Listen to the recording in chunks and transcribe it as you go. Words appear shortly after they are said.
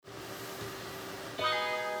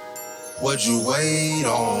Would you wait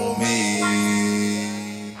on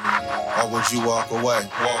me? Or would you walk away?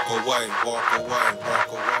 Walk away, walk away, walk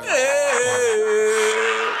away. Yeah,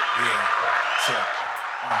 sure.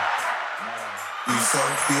 You so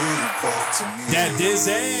beautiful to me. That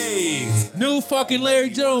Dizzy. New fucking Larry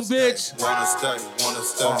Jones, bitch. Wanna stay, wanna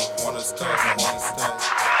stay, wanna stay, wanna stay.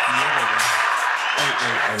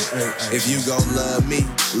 If you gon' love me,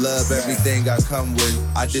 love everything I come with.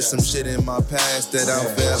 I did some shit in my past that I'm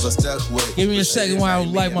forever stuck with. Give me a second while I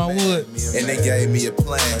light my wood. And they gave me a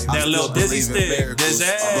plan. That little Dizzy stick. Dizzy.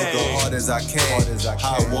 I go hard as I can.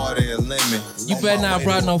 Hot water and lemon. You better not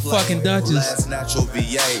brought no fucking Dutchess. Last natural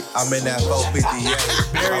V8. I'm in that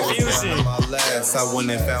 458. Berry Fusion. My last, I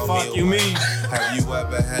went and found Fuck me. you mean? Have you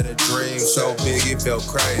ever had a dream so big it felt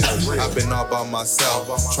crazy? I've been all by myself,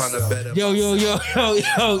 trying to better. Yo,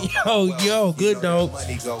 good dog.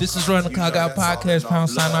 This is Run the Clock Out Podcast, #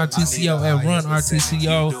 RTCO at Run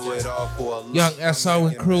RTCO. Young SO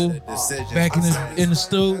and crew back in the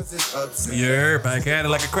stew. You're back at it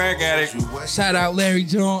like a crack addict. Shout out Larry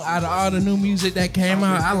Jones. Out of all the new music that came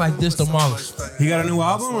out, I like this the most. He got a new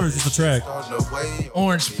album or is it a track?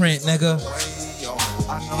 Orange Print, nigga.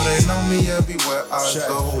 I know they know me everywhere I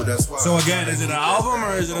go. That's why. So again, is it an album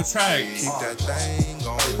or is it a track? Keep that thing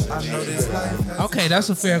going. I know this life. Okay, that's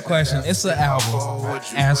a fair question. It's an album.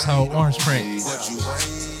 Asshole, Orange Print.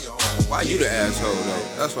 Why you the asshole though?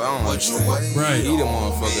 That's what I don't understand. Right. He the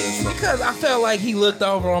motherfucker. Because I felt like he looked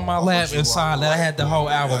over on my lap and saw that I had the whole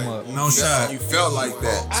album up. No shot. You felt like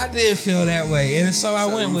that. I did feel that way, and so I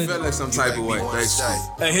went You with felt like some type of way, basically.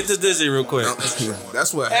 Hey, hit the Dizzy real quick.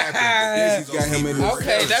 That's what happened. The Dizzy got him in his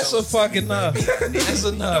okay, that's a fucking enough. That's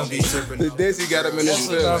enough. The Dizzy got him in his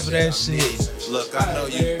That's enough feelings. of that shit. Look, I know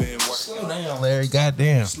you've been Slow down, Larry.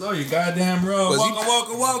 Goddamn. Slow your goddamn bro. Was he-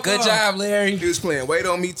 Welcome. Good job, Larry. He was playing Wait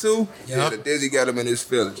On Me Too. Yeah, the Dizzy got him in his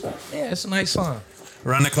feelings. Yeah, it's a nice song.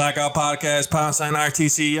 Run the Clock Out Podcast, #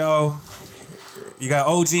 RTCO. You got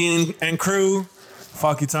OG and crew.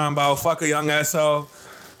 Fuck you talking about. Fuck a young SO.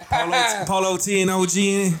 Polo T and OG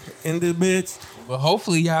in the bitch. But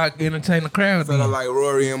hopefully y'all entertain the crowd. Felt then. like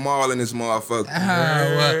Rory and Marl in this motherfucker.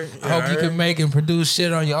 Well, I hope you can make and produce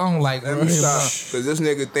shit on your own like Let Rory me and stop. Marl. Because this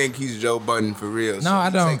nigga think he's Joe Budden for real. No, I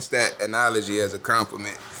don't. He takes that analogy as a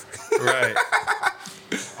compliment. Right.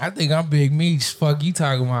 I think I'm Big Meats. Fuck you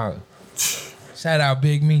talking about. Shout out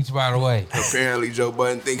Big Meats, by the way. Apparently Joe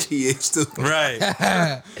Budden thinks he is too.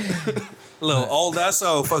 Right. Little old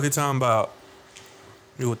SO. Fuck you talking about.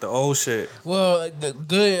 You with the old shit. Well, the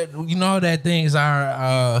good, you know that things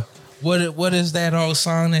are. What is that old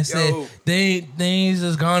song that said Yo. things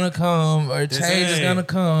is gonna come or change is gonna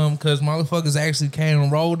come because motherfuckers actually came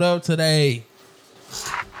and rolled up today.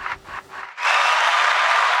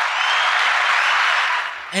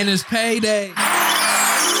 And it's payday.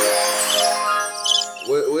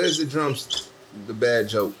 Where's the drums? The bad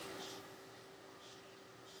joke.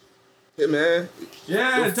 Hey man.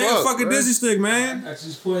 Yeah, The take a fuck, fucking bruh? Dizzy stick, man. I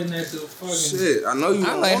just pointing at the fucking. Shit, I know you.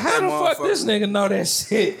 I'm like, want how that the fuck motherfucker. this nigga know that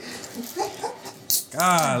shit?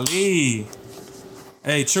 Golly.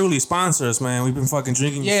 Hey, truly sponsor us, man. We've been fucking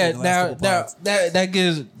drinking. your Yeah, shit the last couple pods. that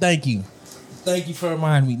gives. Thank you for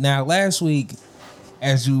reminding me. Now, last week,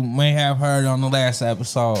 as you may have heard on the last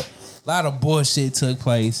episode, a lot of bullshit took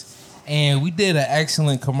place, and we did an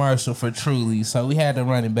excellent commercial for Truly, so we had to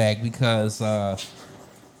run it back because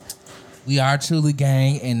we are Truly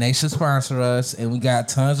Gang, and they should sponsor us, and we got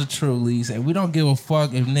tons of Trulies, and we don't give a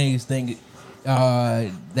fuck if niggas think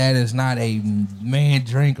that is not a man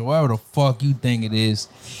drink or whatever the fuck you think it is.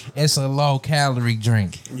 It's a low calorie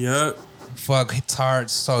drink. Yep. Fuck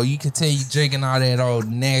tarts. So you continue drinking all that old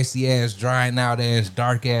nasty ass, drying out ass,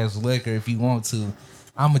 dark ass liquor if you want to.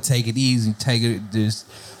 I'ma take it easy. Just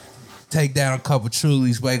take down a couple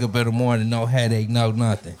Trulies, wake up in the morning, no headache, no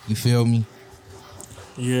nothing. You feel me?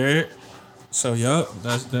 Yeah. So yup,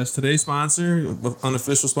 that's today's sponsor,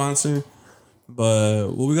 unofficial sponsor. But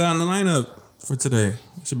what we got on the lineup for today?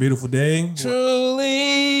 It's a beautiful day.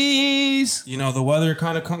 Trulies. You know, the weather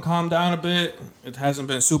kind of calmed down a bit. It hasn't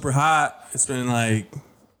been super hot. It's been like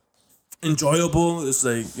enjoyable. It's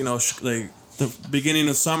like, you know, like the beginning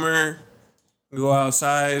of summer. Go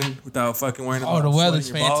outside without fucking worrying about Oh, the weather's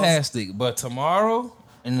sweating your balls. fantastic. But tomorrow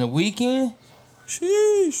and the weekend,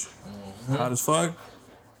 Sheesh. Hot as fuck.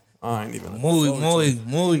 I ain't even.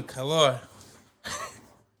 muy calor.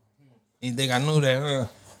 You think I knew that, huh?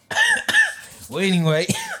 Well, anyway,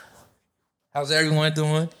 how's everyone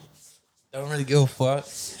doing? Don't really give a fuck.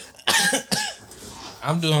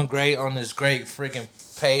 I'm doing great on this great freaking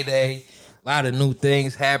payday. A lot of new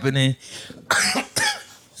things happening.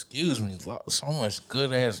 Excuse me. So much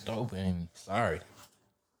good ass dope in me. Sorry.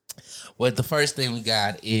 Well, the first thing we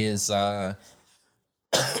got is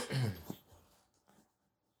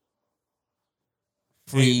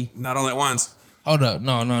free. Not all at once. Hold up,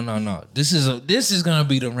 no. This is gonna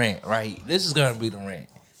be the rant, right? This is gonna be the rant,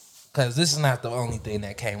 cause this is not the only thing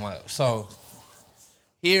that came up. So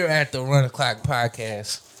here at the Run the Clock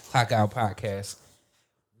podcast, Clock Out podcast,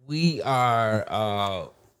 we are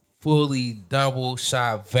fully double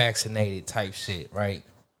shot vaccinated type shit, right?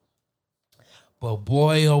 But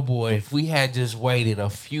boy, oh boy, if we had just waited a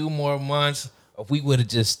few more months, if we would have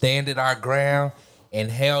just standed our ground and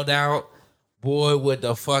held out, boy, would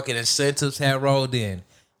the fucking incentives have rolled in.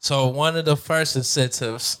 So one of the first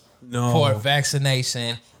incentives for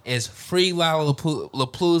vaccination is free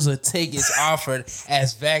Lollapalooza tickets offered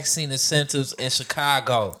as vaccine incentives in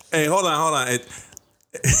Chicago. Hey, hold on.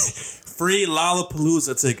 Free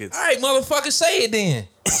Lollapalooza tickets. All right, motherfucker, say it then.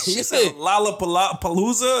 You said Lollapalooza?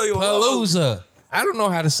 Palooza. I don't know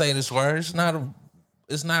how to say this word. It's not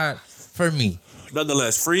for me.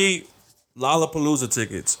 Nonetheless, free Lollapalooza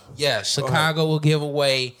tickets. Yeah, Chicago will give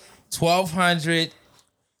away 1,200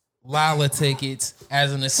 Lolla tickets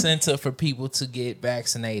as an incentive for people to get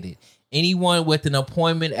vaccinated. Anyone with an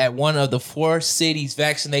appointment at one of the 4 cities'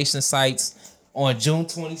 vaccination sites on June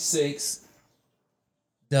 26th,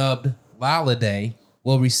 dubbed Lolla Day,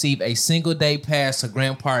 will receive a single-day pass to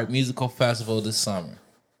Grant Park Musical Festival this summer.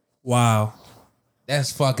 Wow.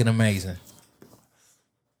 That's fucking amazing.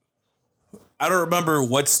 I don't remember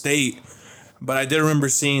what state, but I did remember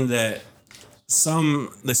seeing that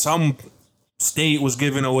some state was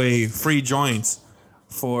giving away free joints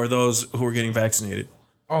for those who were getting vaccinated.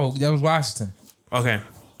 Oh, that was Washington. Okay,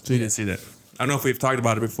 so you didn't see that. I don't know if we've talked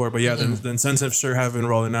about it before, but yeah, the incentives sure have been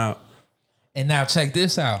rolling out. And now check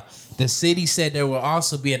this out. The city said there will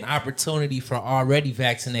also be an opportunity for already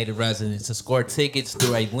vaccinated residents to score tickets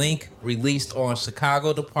through a link released on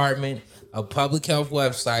Chicago Department of Public Health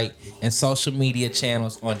website and social media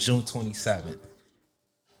channels on June 27th.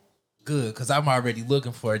 Good, because I'm already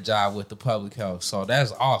looking for a job with the public health. So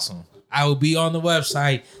that's awesome. I will be on the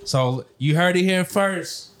website. So you heard it here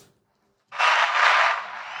first.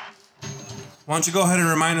 Why don't you go ahead and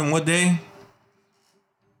remind them what day?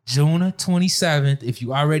 June 27th, if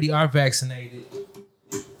you already are vaccinated,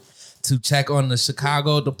 to check on the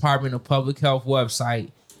Chicago Department of Public Health website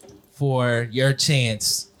for your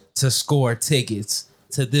chance to score tickets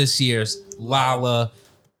to this year's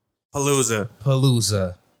Lollapalooza.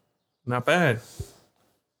 Not bad.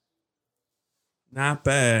 Not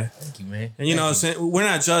bad. Thank you, man. And you know, we're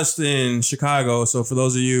not just in Chicago, so for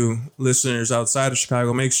those of you listeners outside of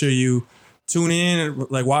Chicago, make sure you tune in.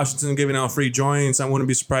 Like Washington giving out free joints. I wouldn't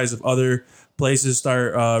be surprised if other places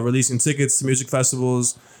start releasing tickets to music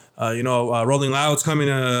festivals. Rolling Loud's coming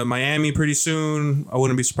to Miami pretty soon. I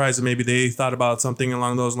wouldn't be surprised if maybe they thought about something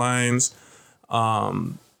along those lines.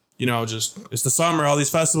 Just it's the summer. All these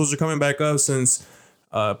festivals are coming back up since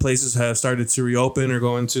places have started to reopen or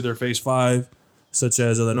go into their phase 5, such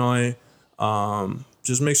as Illinois.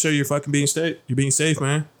 Just make sure you're fucking being safe. You're being safe,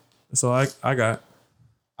 man. That's all I got.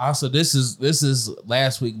 Also, this is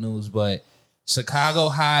last week news, but Chicago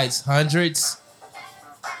hides hundreds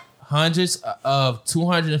of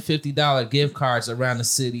 $250 gift cards around the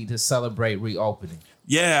city to celebrate reopening.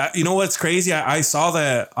 Yeah, you know what's crazy? I saw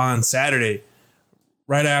that on Saturday,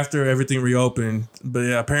 right after everything reopened. But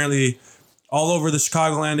yeah, apparently all over the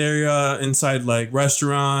Chicagoland area, inside like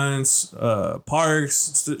restaurants,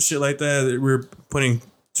 parks, shit like that, we're putting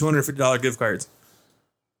 $250 gift cards.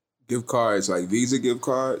 Gift cards, like Visa gift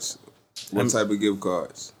cards? What type of gift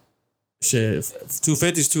cards? Shit,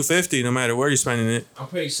 250 is 250 no matter where you're spending it. I'm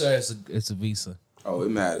pretty sure it's a Visa. Oh, it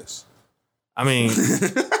matters. I mean,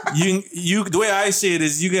 you the way I see it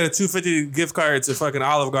is you get a 250 gift card to fucking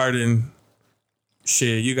Olive Garden.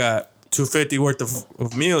 Shit, you got 250 worth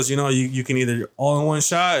of meals. You know, you can either all in one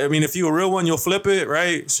shot. I mean, if you a real one, you'll flip it,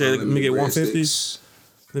 right? Shit, let me get 150.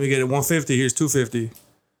 Let me get it 150. Here's 250.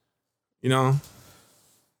 You know,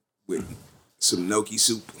 with some gnocchi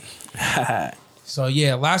soup. So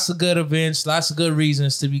yeah, lots of good events, lots of good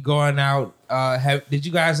reasons to be going out. Did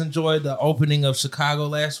you guys enjoy the opening of Chicago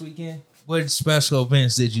last weekend? What special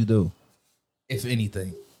events did you do, if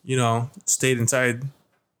anything? You know, stayed inside.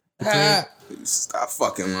 Stop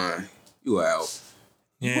fucking lying. You out.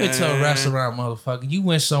 You went to a restaurant, motherfucker. You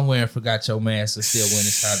went somewhere and forgot your mask and still went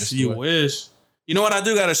inside the store. You wish. You know what? I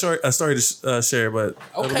do got a story to share, but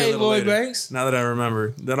okay, Lloyd Banks. Now that I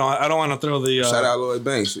remember, I don't want to throw the shout out Lloyd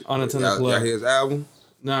Banks. Unintended y'all hear his album?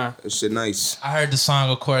 Nah, that shit nice. I heard the song,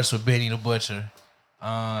 of course, with Benny the Butcher.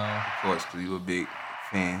 Of course, because you a big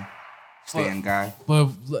fan guy. But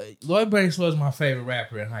Lloyd Banks was my favorite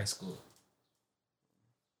rapper in high school.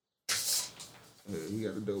 Yeah, he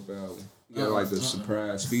got a dope album. He got like a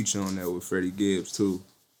surprise feature on there with Freddie Gibbs too.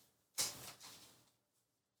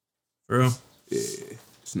 For real? Yeah,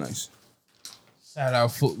 it's nice. Shout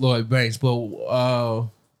out Lloyd Banks. But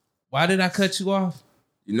why did I cut you off?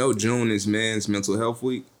 You know, June is Men's Mental Health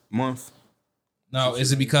Week month. No,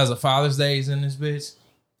 is it because of Father's Day is in this bitch?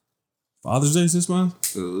 Father's Day this month?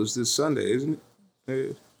 It's this Sunday, isn't it?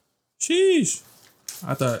 Yeah. Sheesh.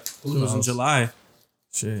 I thought it was in knows? July.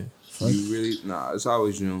 Shit. You really? Nah, it's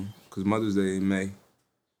always June because Mother's Day in May.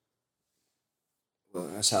 Well,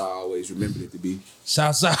 that's how I always remembered it to be.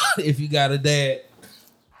 Shouts out if you got a dad.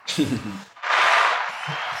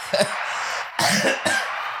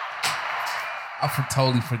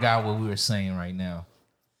 Totally forgot what we were saying right now.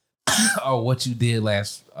 Oh, what you did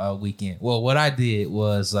last weekend. Well, what I did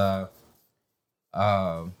was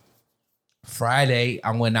Friday,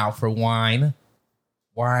 I went out for wine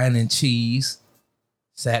and cheese.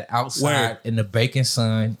 Sat outside Where? in the baking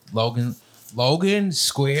sun. Logan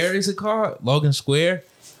Square, is it called? Logan Square?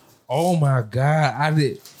 Oh my God.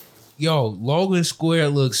 Logan Square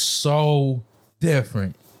looks so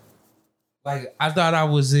different. Like, I thought I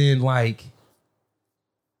was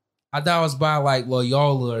by like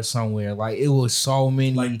Loyola or somewhere. Like, it was so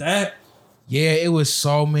many. Like that? Yeah, it was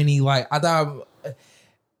so many. Like, I thought.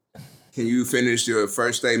 Can you finish your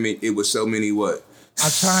first statement? It was so many what?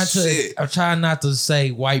 I'm trying not to say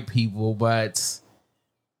white people, but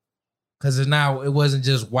because it wasn't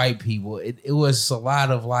just white people. It was a lot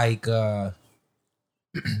of like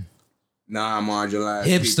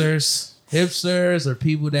non-marginalized hipsters or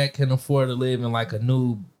people that can afford to live in like a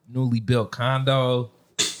newly built condo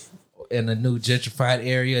in a new gentrified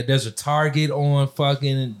area. There's a Target on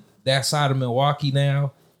fucking that side of Milwaukee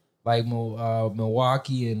now, like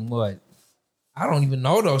Milwaukee and what? I don't even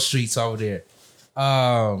know those streets over there.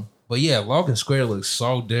 But yeah, Logan Square looks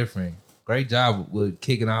so different. Great job with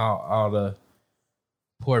kicking out all the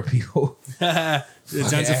poor people.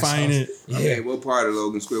 Gentrifying it. Yeah. Okay, what part of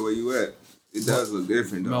Logan Square where you at? It does look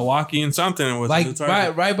different though. Milwaukee and something was Like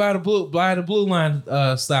right by the blue line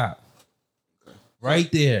stop.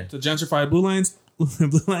 Right there. to gentrify Blue Lines. Blue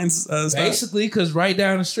Lines stop. Basically, because right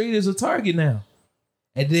down the street is a Target now.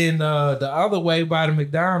 And then the other way by the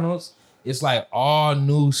McDonald's, it's like all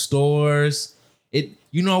new stores.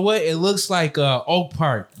 You know what? It looks like Oak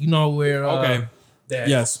Park. You know where? Okay.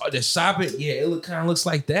 Yes. The shopping. Yeah, it kind of looks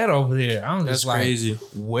like that over there. I'm That's just like, crazy.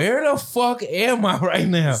 where the fuck am I right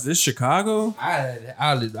now? Is this Chicago? I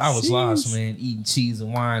was lost, man. Eating cheese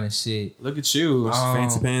and wine and shit. Look at you,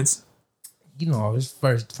 fancy pants. You know, it's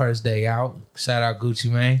first day out. Shout out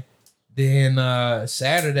Gucci Mane. Then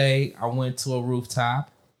Saturday, I went to a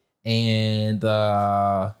rooftop and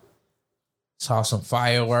saw some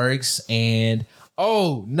fireworks. And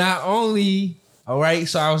not only, all right,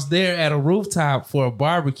 so I was there at a rooftop for a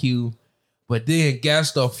barbecue, but then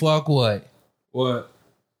guess the fuck what? What?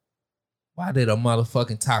 Why did a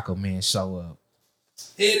motherfucking Taco Man show up?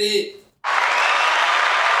 Hit it.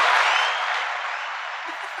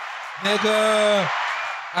 Nigga,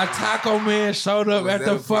 a Taco Man showed up Was at that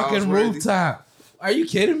the applause fucking worthy? rooftop. Are you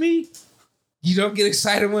kidding me? You don't get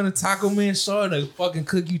excited when a Taco Man show up to fucking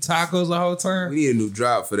cook you tacos the whole time? We need a new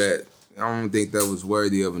drop for that. I don't think that was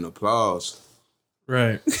worthy of an applause.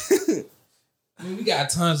 Right. I mean, we got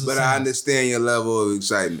tons of But I understand your level of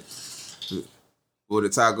excitement. Well, the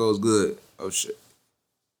taco's good. Oh shit.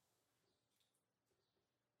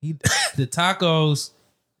 The tacos,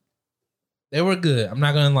 they were good. I'm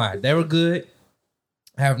not gonna lie. They were good.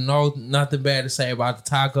 I have nothing bad to say about the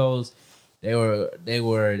tacos. They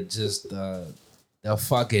were just the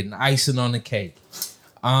fucking icing on the cake.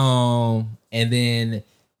 And then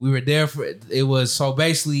we were there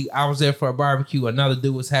basically I was there for a barbecue. Another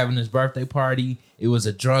dude was having his birthday party. It was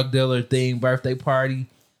a drug dealer themed birthday party.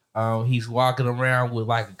 He's walking around with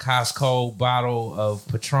like a Costco bottle of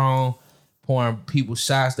Patron, pouring people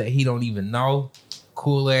shots that he don't even know.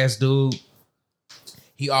 Cool ass dude.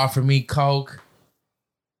 He offered me Coke,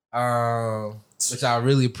 which I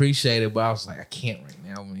really appreciated, but I was like, I can't right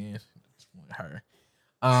now, man. It's with her.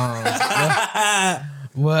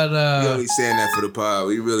 But You only saying that for the pod.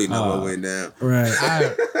 We really know what went down. Right.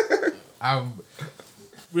 I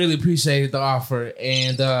really appreciated the offer,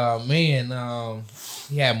 and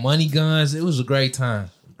he had money guns. It was a great time.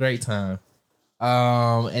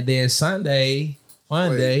 And then Sunday,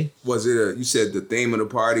 fun day, Was it you said the theme of the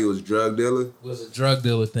party was drug dealer? was a drug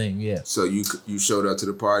dealer thing. Yeah, So you showed up to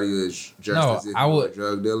the party as just No, as if I you were would- a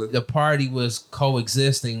drug dealer? the party was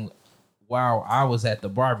coexisting while I was at the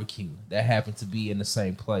barbecue that happened to be in the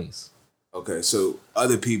same place. Okay, so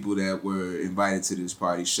other people that were invited to this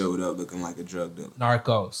party showed up looking like a drug dealer.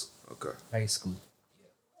 Narcos. Okay. basically.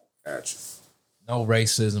 Gotcha. No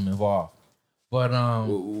racism involved. But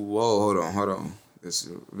Whoa, hold on. That's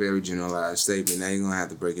a very generalized statement. Now you're gonna have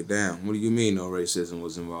to break it down. What do you mean no racism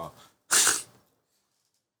was involved?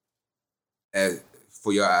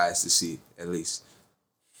 For your eyes to see, at least.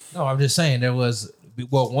 no, I'm just saying there was.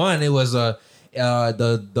 Well, one, it was the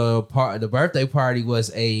birthday party was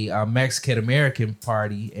a Mexican American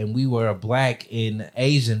party, and we were a Black and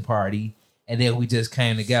Asian party, and then we just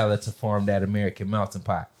came together to form that American melting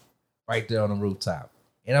pot right there on the rooftop.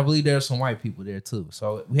 And I believe there were some white people there too,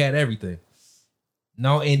 so we had everything.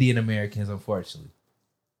 No Indian Americans, unfortunately.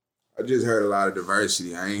 I just heard a lot of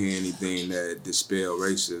diversity. I ain't hear anything that dispelled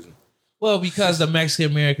racism. Well, because the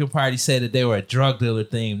Mexican American party said that they were a drug dealer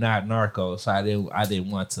theme, not narcos, so I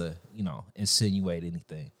didn't want to, insinuate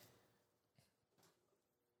anything.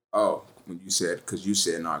 Oh, because you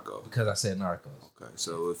said narco. Because I said narcos. Okay,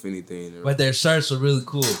 so if anything, But their shirts were really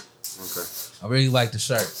cool. okay. I really like the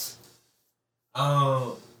shirts.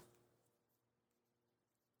 I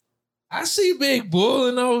see Big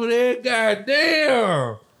Bullin over there.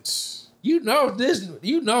 Goddamn.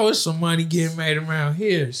 It's some money getting made around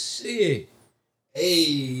here. Shit.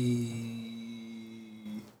 Hey.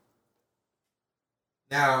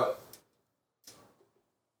 Now,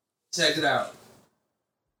 check it out.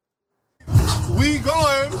 We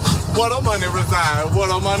going. What a money reside. What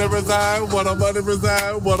a money reside. What a money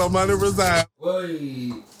reside. What a money reside.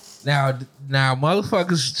 Wait. Now,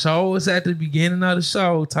 motherfuckers' show was at the beginning of the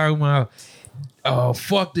show talking about, oh,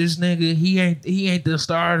 fuck this nigga. He ain't the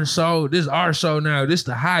star of the show. This is our show now. This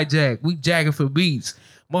the hijack. We jacking for beats.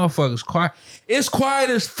 Motherfuckers quiet. It's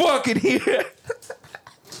quiet as fuck in here.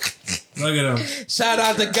 Look at him. Shout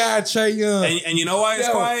out to God Trey Young. And you know why it's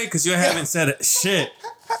quiet? Because you haven't said shit.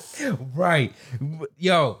 Right.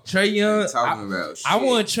 Yo, Trey Young. Talking about shit. I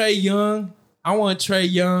want Trey Young. I want Trey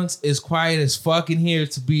Young's as quiet as fucking here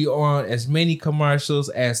to be on as many commercials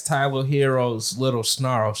as Tyler Hero's little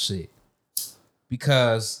snarl shit.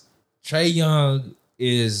 Because Trey Young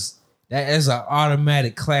is an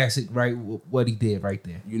automatic classic, right? What he did right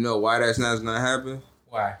there. You know why that's not gonna happen?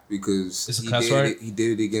 Why? Because It's a cuss word? he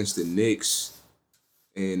did it against the Knicks,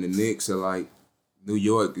 and the Knicks are like, New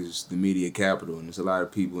York is the media capital, and there's a lot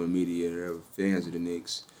of people in media that are fans of the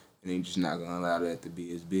Knicks, and they're just not gonna allow that to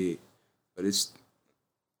be as big. But it's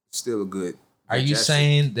still a good. Are you gesture.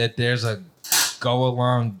 saying that there's a go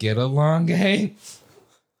along, get along gang?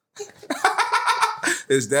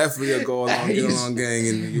 It's definitely a go along, get along gang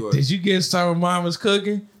in New York. Did you get some of Mama's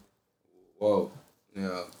cooking? Whoa,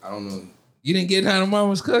 yeah, I don't know. You didn't get how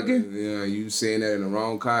Mama's cooking? Yeah, you saying that in the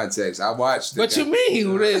wrong context. I watched it. What you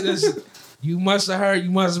mean? You must have heard. You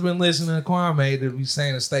must have been listening to Kwame to be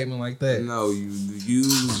saying a statement like that. No, you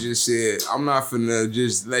just said, I'm not finna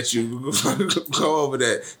just let you go over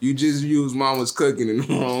that. You just used Mama's cooking in the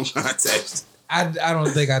wrong context. I don't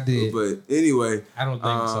think I did. But anyway, I don't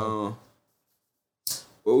think so.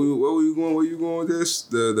 Where you going with this?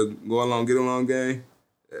 The go along, get along game?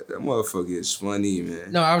 That motherfucker is funny,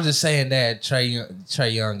 man. No, I was just saying that Trey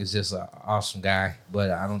Young is just an awesome guy, but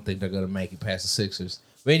I don't think they're gonna make it past the Sixers.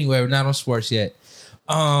 But anyway, we're not on sports yet.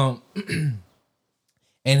 In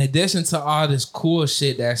addition to all this cool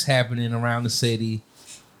shit that's happening around the city,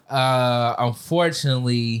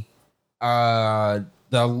 unfortunately, there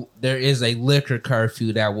is a liquor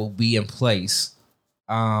curfew that will be in place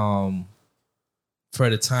for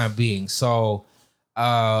the time being. So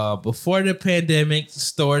before the pandemic,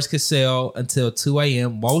 stores could sell until 2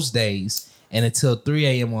 a.m. most days and until 3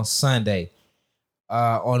 a.m. on Sunday.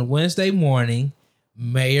 On Wednesday morning,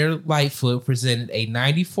 Mayor Lightfoot presented a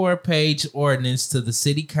 94-page ordinance to the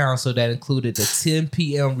city council that included the 10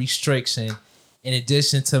 p.m. restriction, in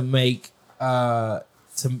addition to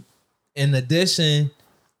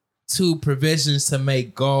provisions to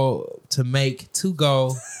make to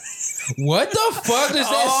go. What the fuck does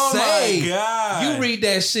that say? Oh my God. You read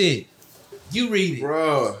that shit. You read it.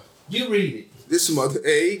 Bro, You read it. this mother,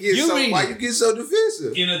 hey, why you get so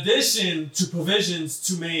defensive? In addition to provisions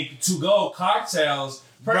to make to-go cocktails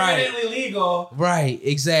permanently legal. Right,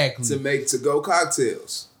 exactly. To make to-go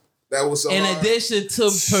cocktails. That was so In hard. addition to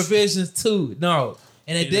provisions to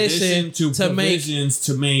In addition to provisions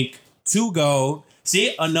to make to-go.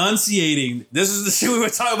 See, enunciating. This is the shit we were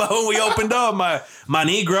talking about when we opened up, my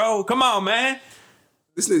Negro. Come on, man.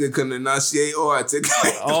 This nigga couldn't enunciate or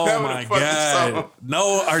articulate. Oh Whatever my the fuck he's talking God. about.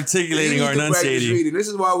 No articulating You or need to practice enunciating. reading. This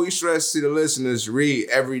is why we stress to the listeners, read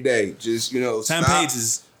every day. Just, 10 stop,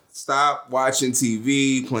 pages. Stop watching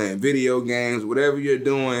TV, playing video games, whatever you're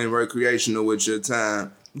doing recreational with your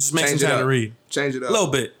time. Just make some Change it time to up. read. Change it up. A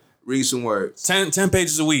little bit. Read some words. 10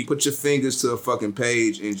 pages a week. Put your fingers to a fucking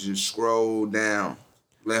page and just scroll down,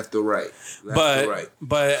 left or right. Left or right.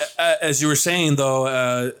 But as you were saying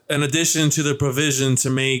though, in addition to the provision to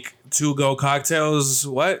make to-go cocktails,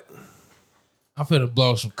 what? I'm finna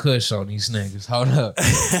blow some kush on these niggas. Hold up.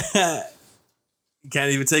 You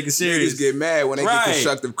can't even take it Niggas serious. get mad when they get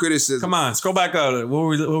constructive criticism. Come on, scroll back up. What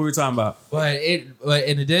were we talking about? But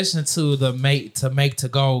in addition to the make to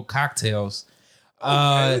go cocktails,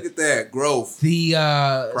 Okay, look at that growth. the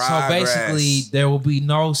so Progress. basically there will be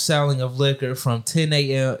no selling of liquor from 10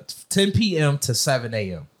 p.m. to 7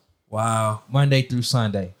 a.m. Wow. Monday through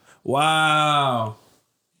Sunday. Wow.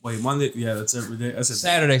 Wait, Monday? Yeah, that's every day. That's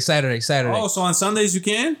Saturday. Oh, so on Sundays you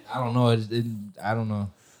can? I don't know. I don't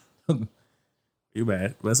know. You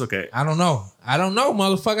bad. But that's okay. I don't know,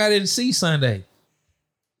 motherfucker. I didn't see Sunday.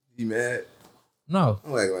 You mad? No.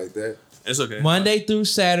 Don't act like that. It's okay. Monday through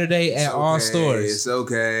Saturday at It's all okay, stores. It's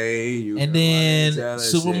okay. You And can then tell that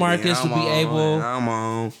supermarkets shit. will be able I'm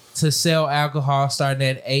on. to sell alcohol starting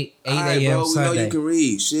at 8 All right, a.m. bro, we know Sunday. you can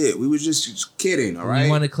read. Shit, we was just kidding, all right?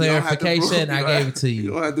 You want a don't have to clarification? I gave it to you.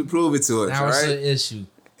 You don't have to prove it to us, That all was right? the issue.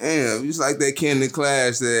 Damn, it's like that kid in the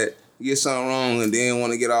class that get something wrong and then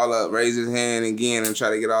want to get all up, raise his hand again and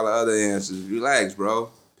try to get all the other answers. Relax,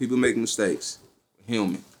 bro. People make mistakes. We're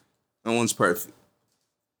human. No one's perfect.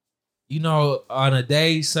 You know, on a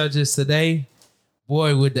day such as today,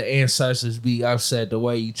 boy, would the ancestors be upset the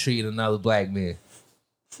way you treat another black man.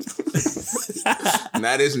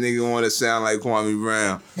 Now this nigga want to sound like Kwame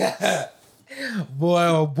Brown. Boy,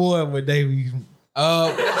 oh boy, would they be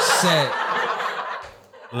upset.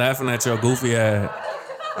 Laughing at your goofy ass.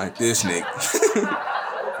 Like this nigga.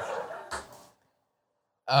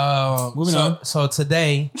 Moving on. So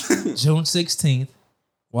today, June 16th.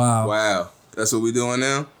 Wow. Wow. That's what we doing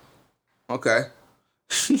now? Okay.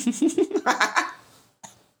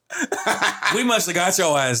 We must have got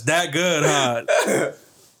your ass that good, huh?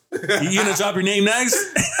 You gonna drop your name next?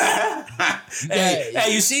 Hey,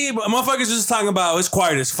 you see, motherfuckers just talking about it's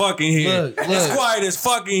quiet as fucking here. Look. It's quiet as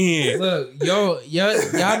fucking here. Look,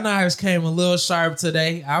 y'all knives came a little sharp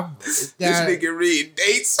today. This nigga read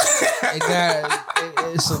dates.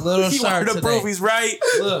 It's a little He sharp wanted to today. prove he's right.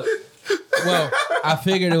 Look, well, I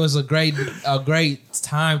figured it was a great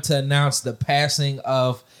time to announce the passing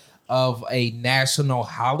of a national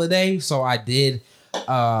holiday. So I did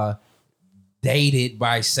date it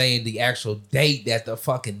by saying the actual date that the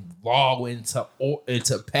fucking law went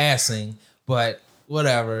into passing. But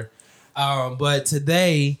whatever. But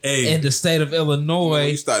today in the state of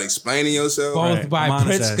Illinois, You start explaining yourself. both Right. by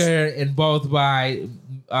Monetize. Pritzker and both by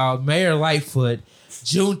Mayor Lightfoot,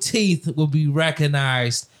 Juneteenth will be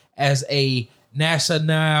recognized as a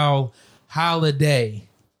national holiday.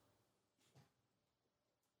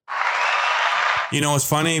 You know what's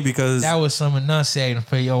funny? Because That was some enunciating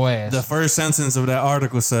for your ass. the first sentence of that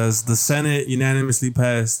article says the Senate unanimously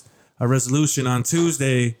passed a resolution on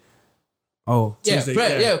Tuesday. Oh, Tuesday.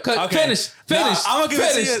 Finish. I'm gonna give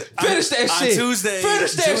it to you. Finish that on shit. Tuesday,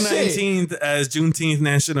 Finish that June shit. 19th, as Juneteenth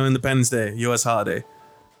National Independence Day, U.S. holiday.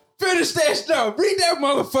 Finish that. No, read that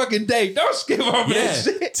motherfucking date. Don't skip over Yeah, that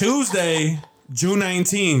shit. Tuesday, June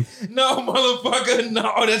 19th. No, motherfucker.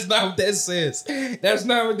 No, that's not what that says. That's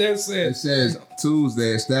not what that It says. says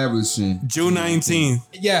Tuesday establishing. June 19th.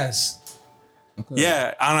 Yes.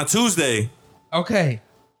 Yeah, on a Tuesday. Okay.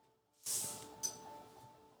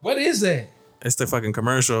 What is that? It's the fucking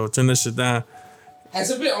commercial. Turn this shit down. Has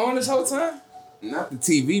it been on this whole time? Not the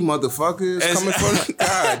TV, motherfucker. It's It's- coming from.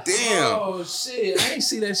 God damn. Oh shit! I ain't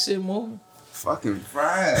see that shit moving. Fucking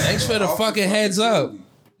fried. Thanks for the Off fucking heads up. TV. You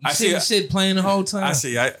I see see- the shit playing the whole time. I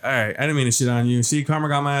see. All right. I didn't mean to shit on you. See, karma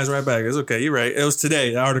got my ass right back. It's okay. You're right. It was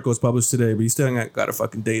today. The article was published today, but you still got to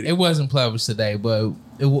fucking date it. It wasn't published today, but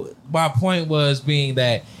my point was being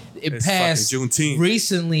that it It's passed fucking Juneteenth.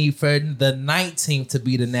 recently for the 19th to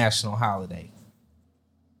be the national holiday.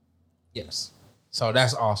 Yes. So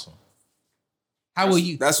that's awesome. How will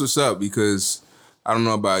you? That's what's up because I don't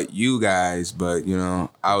know about you guys, but you know,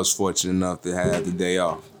 I was fortunate enough to have the day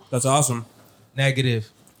off. That's awesome. Negative.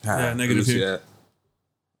 Yeah, negative Let me see here.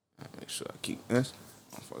 that. Make sure I keep this.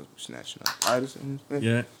 I'm supposed to be snatching up items in this thing.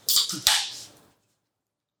 Yeah.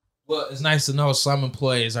 Well, it's nice to know some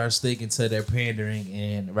employers are sticking to their pandering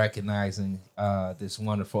and recognizing this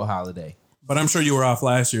wonderful holiday. But I'm sure you were off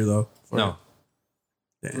last year, though. No.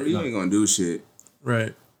 Bro, you ain't gonna do shit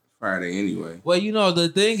Right. Friday anyway. Well, you know, the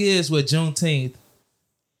thing is with Juneteenth,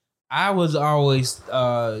 I was always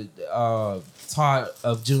taught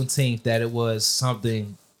of Juneteenth that it was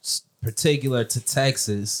something particular to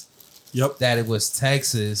Texas, Yep. that it was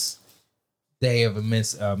Texas Day of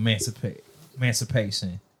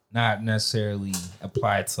Emancipation. not necessarily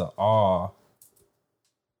applied to all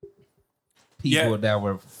people that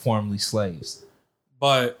were formerly slaves.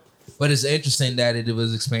 But it's interesting that it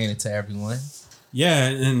was expanded to everyone. Yeah,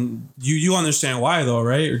 and you understand why though,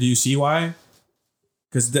 right? Or do you see why?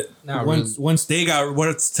 Because once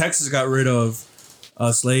Texas got rid of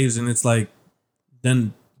slaves, and it's like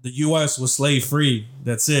then the U.S. was slave free.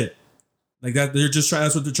 That's it. Like that,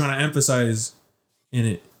 that's what they're trying to emphasize in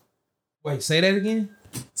it. Wait, say that again.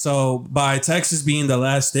 So by Texas being the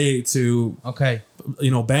last state to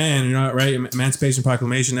ban, right, Emancipation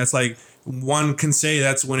Proclamation, that's like one can say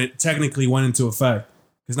that's when it technically went into effect.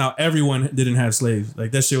 Because now everyone didn't have slaves.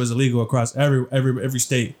 Like that shit was illegal across every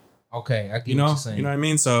state. Okay, I get what you're saying. You know what I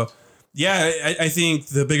mean? So yeah, I think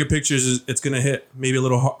the bigger picture is it's gonna hit maybe a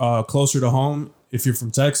little closer to home if you're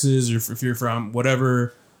from Texas or if you're from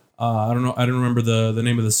whatever. I don't know. I don't remember the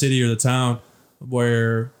name of the city or the town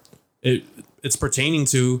where it's pertaining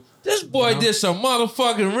to. This boy did some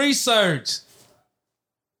motherfucking research.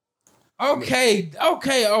 Okay,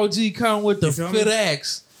 OG, come with the fit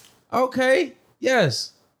X. Okay,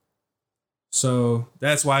 yes. So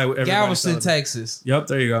that's why Galveston, Texas. Yep,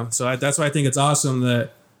 there you go. So that's why I think it's awesome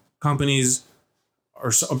that companies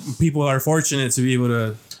or people are fortunate to be able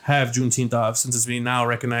to have Juneteenth off since it's being now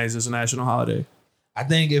recognized as a national holiday. I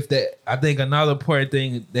think another important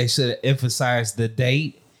thing, they should emphasize the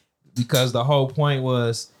date, because the whole point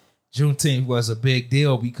was Juneteenth was a big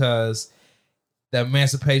deal because the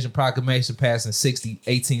Emancipation Proclamation passed in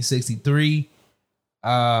 1863.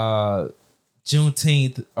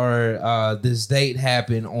 Juneteenth or this date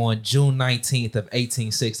happened on June 19th of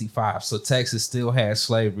 1865. So Texas still had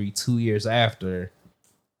slavery 2 years after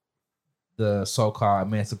the so-called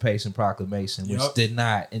Emancipation Proclamation, which did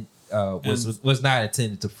not was not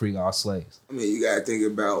intended to free all slaves. I mean, you gotta think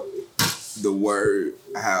about the word,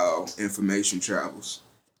 how information travels.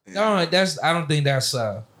 No, I don't think that's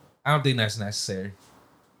necessary.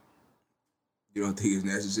 You don't think it's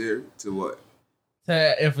necessary to what?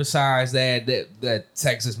 To emphasize that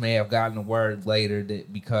Texas may have gotten the word later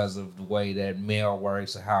that because of the way that mail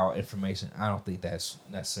works or how information. I don't think that's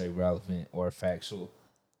necessarily relevant or factual.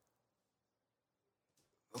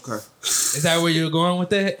 Okay. Is that where you're going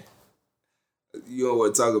with that? You don't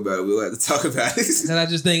want to talk about it. We'll have to talk about it. And I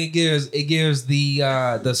just think it gives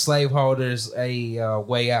the slaveholders a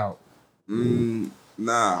way out.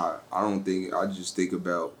 Nah, I don't think. I just think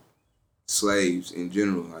about slaves in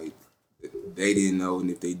general. Like, they didn't know, and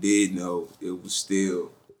if they did know, it was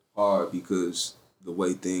still hard because the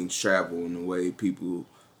way things travel and the way people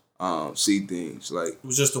see things. Like, it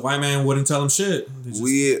was just the white man wouldn't tell them shit.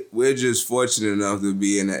 We're just fortunate enough to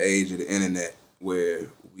be in the age of the internet where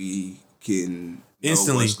we can know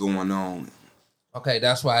what's going on. Okay,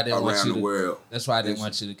 that's why I didn't want you to. World. That's why I didn't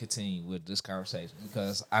want you to continue with this conversation,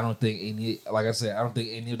 because I don't think any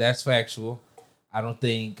of that's factual. I don't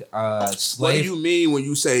think What do you mean when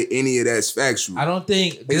you say any of that's factual? I don't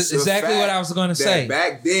think this is exactly what I was going to say.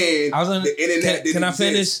 Back then, the internet didn't exist.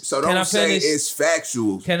 Finish? So don't say it's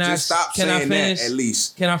factual. Just stop saying that at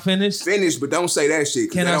least. Can I finish? Finish, but don't say that shit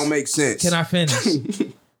because that don't make sense. Can I finish?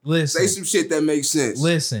 Listen. Say some shit that makes sense.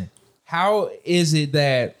 Listen. How is it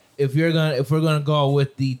that if we're gonna go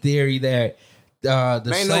with the theory that the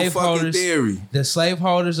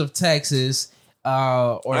slaveholders of Texas,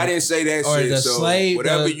 or I didn't say that or shit. The So slave,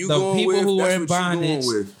 whatever the, you the going people with, who were that's in what you bondage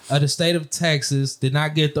going with. of the state of Texas did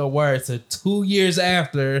not get the word. So 2 years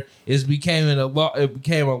after it became a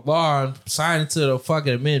law and signed into the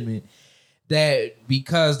fucking amendment. That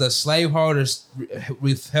because the slaveholders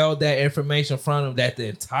withheld that information from them, that the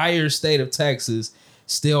entire state of Texas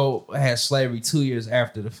still has slavery 2 years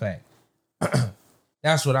after the fact.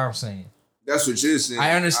 That's what I'm saying. That's what you're saying.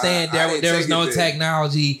 I understand there was no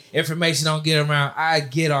technology, information don't get around. I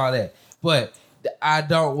get all that. But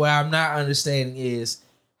what I'm not understanding is,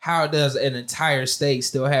 how does an entire state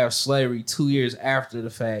still have slavery 2 years after the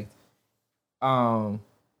fact?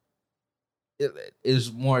 It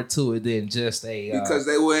is more to it than just because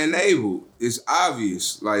they were enabled. It's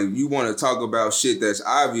obvious. Like, you want to talk about shit that's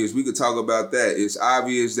obvious, we could talk about that. It's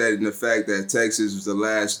obvious that in the fact that Texas was the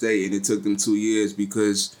last state and it took them 2 years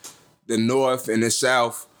because the North and the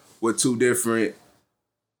South were two different.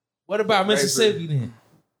 What about Mississippi then?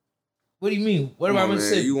 What do you mean? What about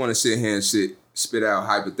Mississippi? Man, you want to sit here and spit out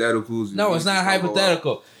hypotheticals? No, it's not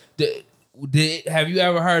hypothetical. Have you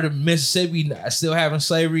ever heard of Mississippi still having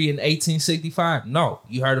slavery in 1865? No.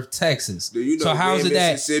 You heard of Texas. Do you know so how is it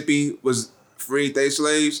that Mississippi was freed their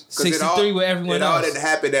slaves? 63 with everyone else. It all didn't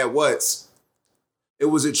happen at once. It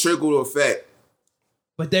was a trickle effect.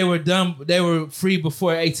 But they were free before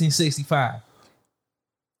 1865.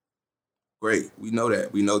 Great. We know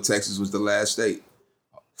that. We know Texas was the last state.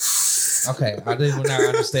 Okay, I didn't not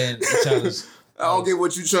understand each other's. I don't get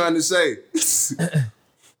what you're trying to say.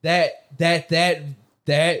 that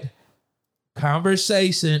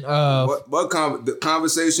conversation of the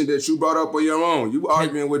conversation that you brought up on your own. You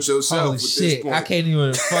arguing with yourself holy at shit, this point. I can't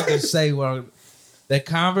even fucking say what the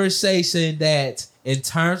conversation that in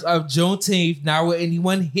terms of Juneteenth, not what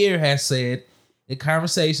anyone here has said, the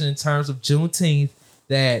conversation in terms of Juneteenth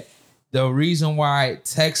that the reason why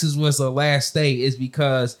Texas was the last state is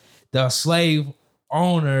because the slave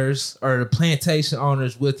owners or the plantation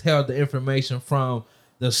owners withheld the information from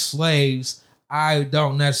the slaves. I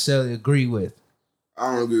don't necessarily agree with.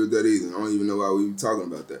 I don't agree with that either. I don't even know why we were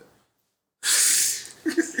talking about that.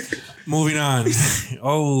 Moving on.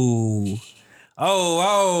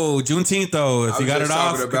 Juneteenth though. If you got it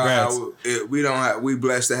off, congrats. We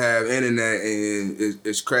blessed to have internet, and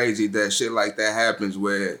it's crazy that shit like that happens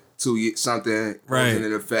where something goes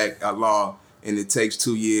into effect, a law, and it takes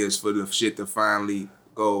 2 years for the shit to finally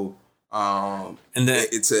go and then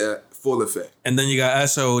it's a full effect. And then you got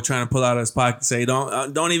SO trying to pull out of his pocket and say,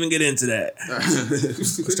 don't even get into that.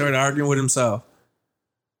 Started arguing with himself.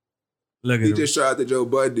 Look at him. He just tried to Joe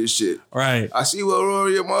Budden this shit. Right. I see what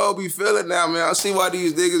Rory and Mo be feeling now, man. I see why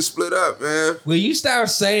these niggas split up, man. Will you stop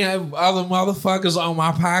saying other motherfuckers on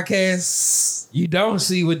my podcast? You don't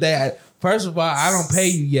see what that. First of all, I don't pay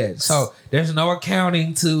you yet. So there's no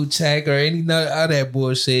accounting to check or any of that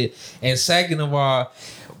bullshit. And second of all,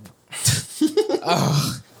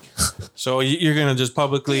 so you're gonna just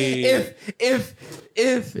publicly if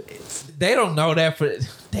they don't know that for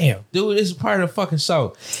damn, dude, this is part of the fucking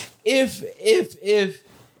show. If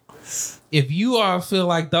you all feel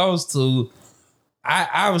like those two, I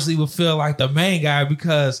obviously would feel like the main guy,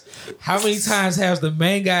 because how many times has the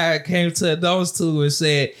main guy came to those two and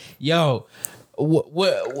said, "Yo,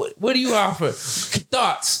 what do you offer?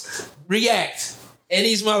 Thoughts, react," and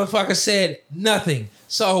these motherfuckers said nothing.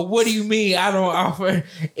 So what do you mean I don't offer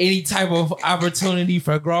any type of opportunity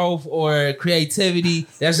for growth or creativity?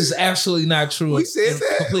 That's just absolutely not true. We said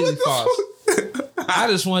that. Completely false. I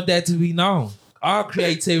just want that to be known. All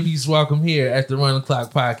creativity is welcome here at the Run the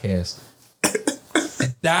Clock podcast.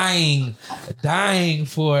 dying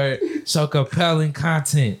for some compelling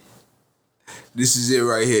content. This is it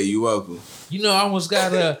right here. You welcome. You know, I almost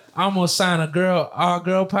signed a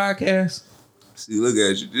all-girl podcast. See, look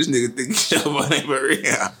at you. This nigga think your name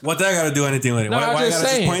Maria. What that got to do anything with it? No, why I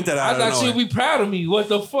just point that out? I thought you'd be proud of me. What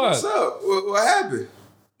the fuck? What's up? What happened?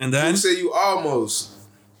 And then you say you almost.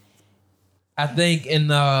 I think in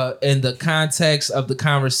the context of the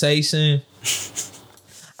conversation,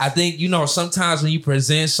 I think, you know, sometimes when you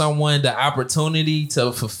present someone the opportunity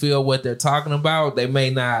to fulfill what they're talking about, they may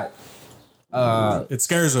not. It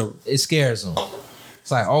scares them. It scares them. It's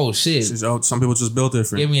like, oh shit. Some people just built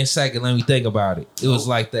different. Give me a second. Let me think about it. It was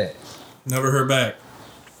like that. Never heard back.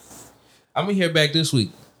 I'm gonna hear back this week.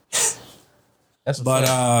 That's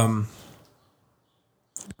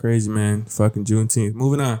crazy, man. Fucking Juneteenth.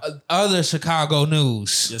 Moving on. Other Chicago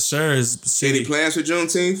news. Yes, sir. Any plans for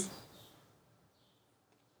Juneteenth?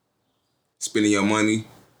 Spending your money?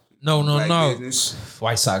 No. Business?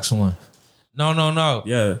 White Sox won. No.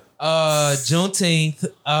 Yeah. Juneteenth.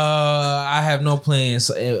 I have no plans,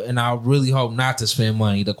 and I really hope not to spend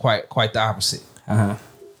money. Quite the opposite.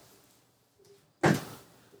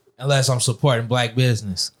 Unless I'm supporting black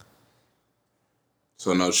business.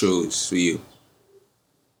 So no Trulies for you.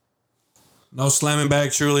 No slamming back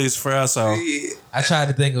Trulies for us all. Yeah. I tried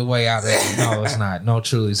to think of a way out of it. No, it's not. No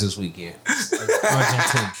Trulies this weekend.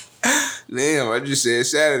 Juneteenth. Damn, I just said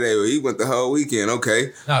Saturday, but he went the whole weekend.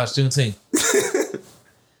 Okay. No, it's Juneteenth.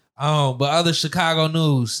 But other Chicago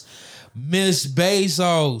news. Miss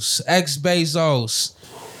Bezos, ex-Bezos,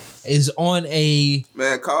 is on a...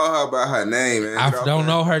 Man, call her by her name, man. I don't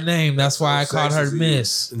know her name. That's why I called her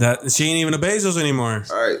Miss. That she ain't even a Bezos anymore.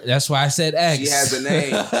 All right. That's why I said X. She has a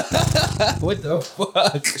name. What the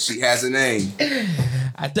fuck? She has a name.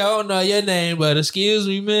 I don't know your name, but excuse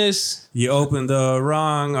me, Miss. You opened the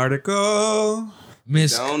wrong article.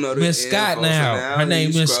 Miss Scott now. Her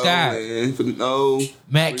name is Scott. No.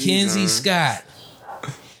 Mackenzie Scott.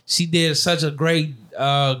 She did such a great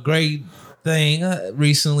thing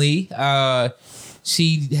recently.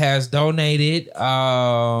 She has donated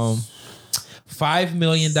 $5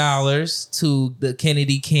 million to the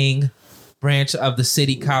Kennedy King branch of the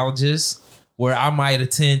city colleges, where I might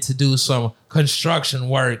attend to do some construction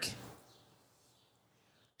work.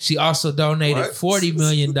 She also donated $40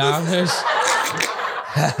 million.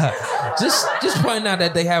 Just pointing out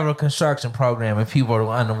that they have a construction program and people are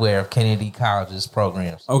unaware of Kennedy College's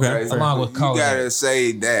programs. Okay. Along with you culinary. gotta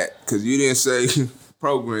say that because you didn't say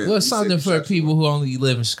program. Well, it's You said something for construction. people who only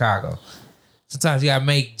live in Chicago. Sometimes you gotta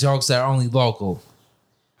make jokes that are only local.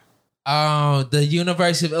 The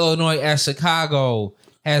University of Illinois at Chicago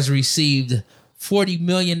has received $40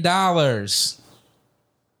 million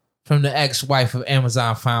from the ex-wife of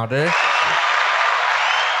Amazon founder.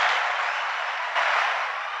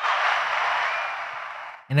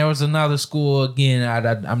 And there was another school again.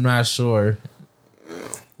 I'm not sure.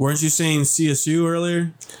 Weren't you saying CSU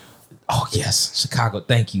earlier? Oh yes, Chicago.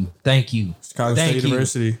 Thank you. Chicago Thank State you.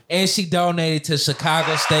 University. And she donated to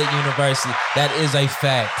Chicago State University. That is a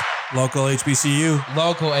fact. Local HBCU.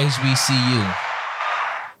 Local HBCU.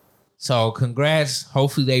 So congrats.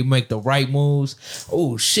 Hopefully they make the right moves.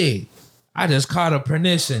 Oh shit. I just caught a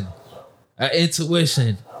premonition. An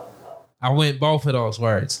intuition. I went both of those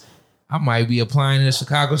words. I might be applying to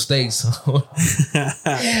Chicago State soon.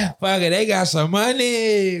 Fuck it. They got some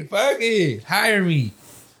money. Fuck it. Hire me.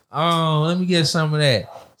 Let me get some of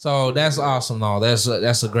that. So that's awesome though.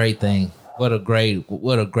 That's a great thing. What a great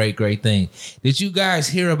thing. Did you guys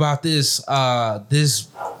hear about this this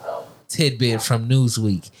tidbit from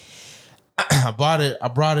Newsweek? I brought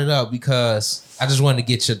it up because I just wanted to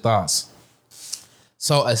get your thoughts.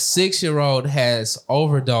 So a 6-year-old has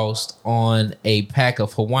overdosed on a pack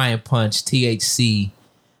of Hawaiian Punch THC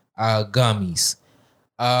gummies.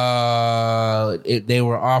 They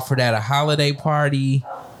were offered at a holiday party.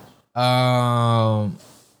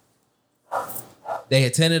 They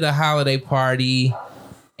attended a holiday party,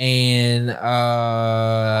 and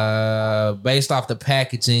based off the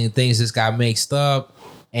packaging, things just got mixed up,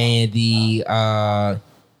 and the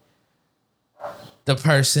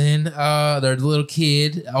person, their little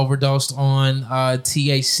kid, overdosed on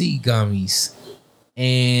THC gummies,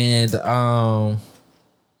 and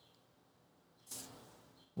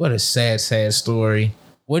what a sad story.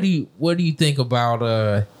 What do you think about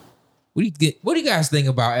what do you guys think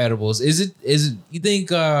about edibles? Is it you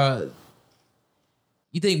think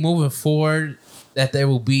moving forward that they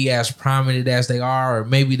will be as prominent as they are, or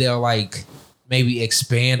maybe they'll maybe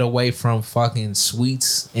expand away from fucking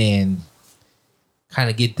sweets and kind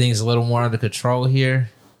of get things a little more under control here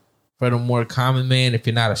for the more common man if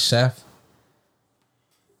you're not a chef?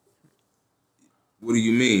 What do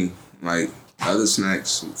you mean? Like other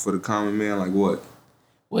snacks for the common man? Like what?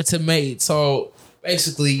 Well, to make so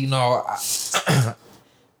basically, you know,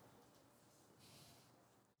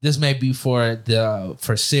 this may be for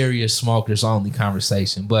serious smokers only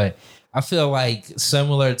conversation, but I feel like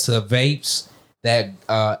similar to vapes, that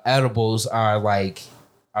edibles are like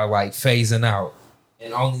phasing out,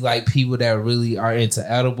 and only like people that really are into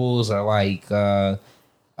edibles are like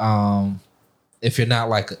if you're not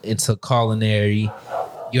like into culinary,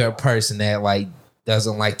 you're a person that like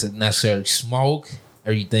doesn't like to necessarily smoke,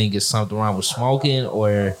 or you think it's something wrong with smoking,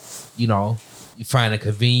 or you know, you find it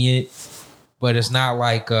convenient, but it's not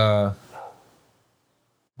like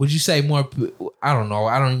would you say more? I don't know.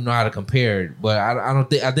 I don't even know how to compare it, but I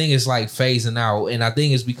think it's like phasing out, and I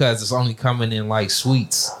think it's because it's only coming in like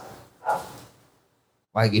sweets.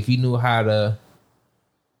 Like if you knew how to,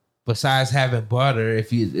 besides having butter,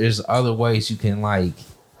 there's other ways you can like,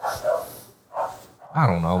 I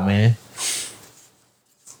don't know, man.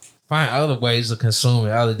 Find other ways to consume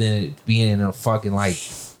it other than it being in a fucking like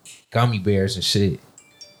gummy bears and shit.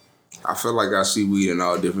 I feel like I see weed in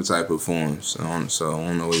all different type of forms. So I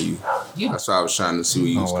don't know where you. That's why I was trying to see where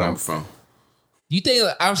you was coming from. Do you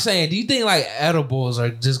think like edibles are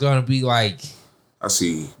just gonna be like? I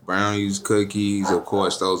see brownies, cookies, of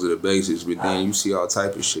course, those are the basics. But then you see all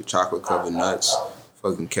type of shit: chocolate covered nuts,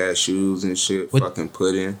 fucking cashews and shit, fucking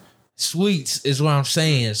pudding. Sweets is what I'm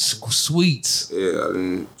saying. Sweets.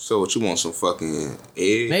 Yeah. So what you want? Some fucking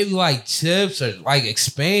eggs? Maybe like chips or like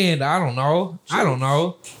expand. I don't know. I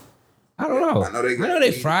know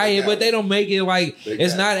they fry it, but they don't make it like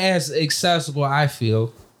it's not as accessible, I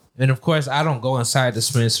feel. And of course, I don't go inside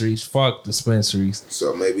dispensaries. Fuck dispensaries.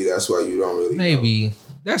 So maybe that's why you don't really. Maybe know.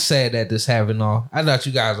 That's sad that this happened. All I thought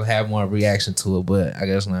you guys would have more reaction to it, but I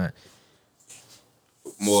guess not.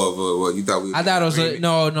 More of a what you thought we? I thought it was a,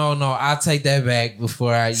 no. I'll take that back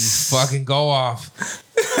before you fucking go off.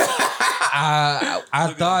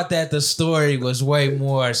 I thought that the story was way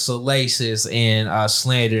more salacious and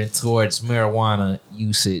slandering towards marijuana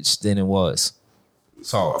usage than it was.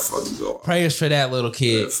 So prayers for that little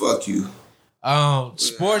kid. Yeah, fuck you.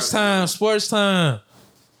 Sports time.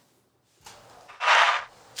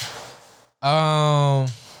 A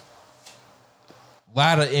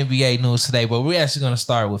lot of NBA news today, but we're actually going to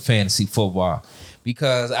start with fantasy football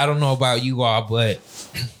because I don't know about you all, but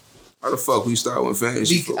How the fuck we start with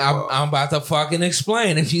fantasy football? I'm about to fucking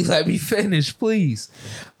explain if you let me finish, please.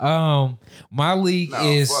 My league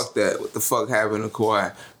is fuck that. What the fuck happened to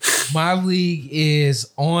Kawhi? My league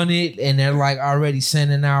is on it, and they're like already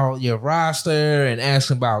sending out your roster and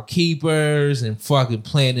asking about keepers and fucking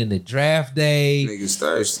planning the draft day. Niggas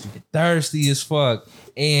thirsty. Thirsty as fuck.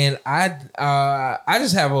 And I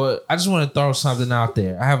just want to throw something out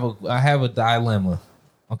there. I have a dilemma.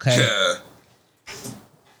 Okay. Yeah.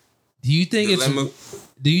 Do you think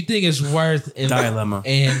it's worth Dilemma.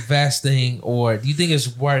 investing, or do you think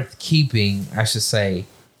it's worth keeping, I should say,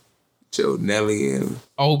 Joe Nelly and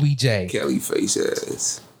OBJ? Kelly face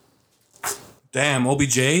ass. Damn,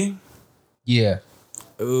 OBJ? Yeah.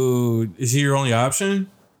 Ooh, is he your only option?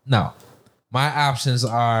 No. My options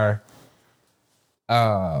are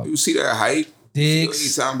You see that hype? Diggs.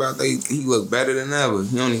 He's talking about he look better than ever.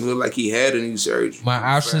 He don't even look like he had any surgery. My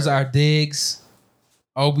options are Diggs,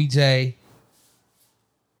 OBJ,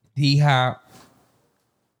 D-Hop,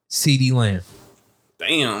 CD Lamb.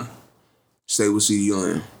 Damn. Stay with CD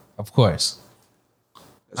Lamb. Of course.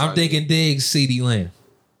 I'm thinking Diggs, CD Lamb.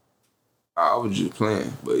 I was just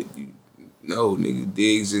playing, but no, nigga,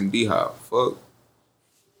 Diggs and D-Hop. Fuck.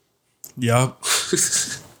 Yup.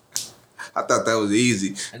 I thought that was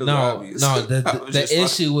easy. It was obvious. No. I was The just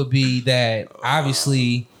issue would be that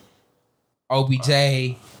obviously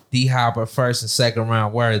OBJ, D-Hop are first and second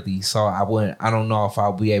round worthy. So I don't know if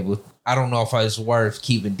I'll be able. I don't know if it's worth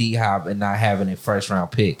keeping D-Hop and not having a first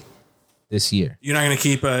round pick this year. You're not gonna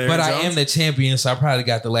keep Aaron But Jones? I am the champion, so I probably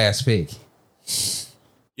got the last pick.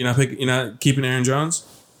 You're not keeping Aaron Jones?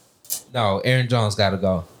 No, Aaron Jones got to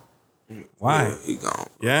go. Why? Yeah, he gone.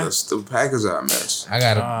 Yeah? That's the Packers are a mess. They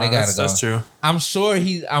gotta go. That's true. I'm sure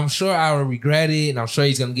I will regret it, and I'm sure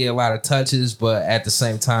he's gonna get a lot of touches. But at the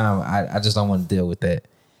same time, I just don't want to deal with that.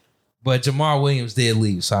 But Jamar Williams did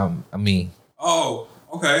leave, so Oh,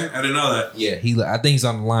 okay. I didn't know that. yeah, I think he's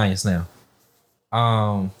on the Lions now.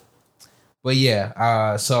 But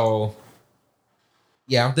yeah, so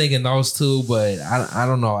yeah, I'm thinking those two, but I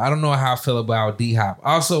don't know. I don't know how I feel about D-Hop.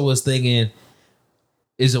 Also was thinking,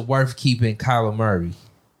 is it worth keeping Kyler Murray?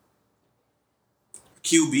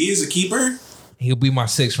 QB is a keeper? He'll be my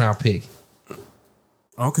 6th round pick.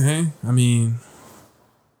 Okay. I mean,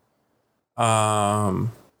 I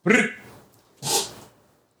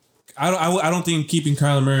don't think keeping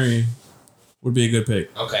Kyler Murray would be a good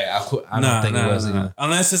pick. Okay, I don't think it was either.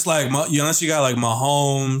 Unless it's like, unless you got like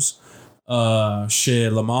Mahomes,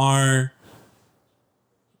 Lamar.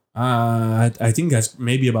 I think that's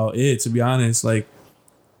maybe about it, to be honest. Like,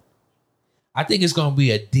 I think it's gonna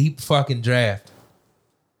be a deep fucking draft.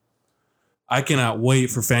 I cannot wait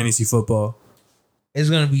for fantasy football. It's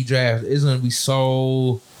gonna be draft. It's gonna be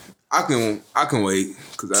so. I can wait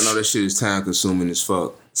because I know that shit is time consuming as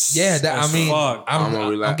fuck. Yeah, Fuck.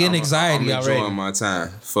 I'm getting anxiety I'm already. enjoying my time.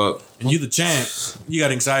 Fuck. And you the champ. You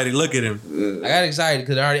got anxiety. Look at him. I got excited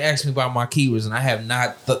because they already asked me about my keywords, and I have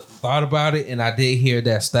not thought about it. And I did hear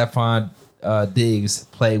that Stephon Diggs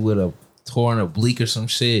played with a torn oblique or some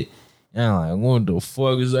shit. And I'm like, what the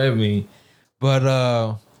fuck does that mean? But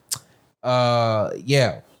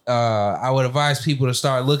yeah. I would advise people to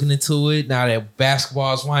start looking into it now that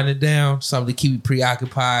basketball is winding down. Something to keep you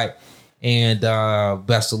preoccupied. And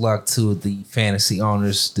best of luck to the fantasy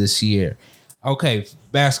owners this year. Okay,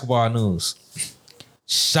 basketball news.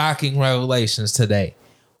 Shocking revelations today.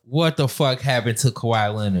 What the fuck happened to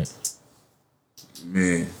Kawhi Leonard?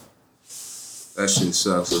 Man, that shit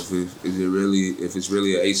sucks. If it's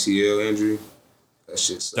really an ACL injury, that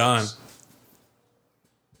shit sucks. Done.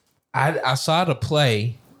 I saw the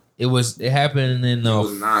play. It happened in It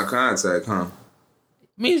was non-contact, huh?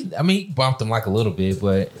 I mean, he bumped him like a little bit,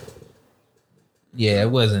 but yeah,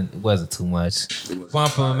 it wasn't too much.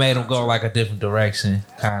 Bump him and made him go like a different direction,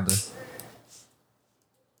 kinda.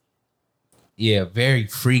 Yeah, very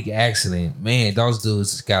freak accident. Man, those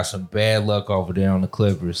dudes got some bad luck over there on the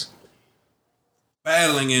Clippers.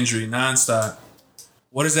 Battling injury nonstop.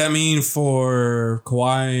 What does that mean for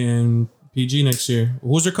Kawhi and PG next year?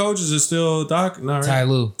 Who's their coach? Is it still Doc? Not right.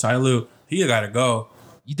 Ty Lue. He gotta go.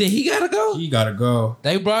 You think he gotta go? He gotta go.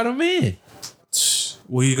 They brought him in.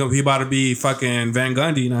 Well, he about to be fucking Van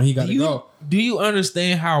Gundy. Now he gotta go. Do you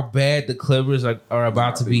understand how bad the Clippers are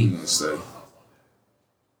about to be?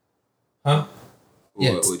 Huh?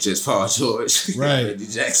 Yeah. With just Paul George. Right. Reggie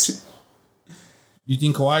Jackson. You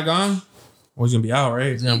think Kawhi gone? Or he's gonna be out,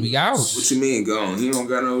 right? He's gonna be out. What you mean gone? He don't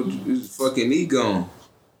got no his fucking knee gone.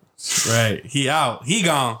 Right. He out. He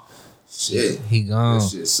gone. Shit. He gone. That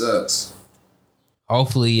shit sucks.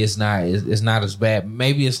 Hopefully it's not as bad.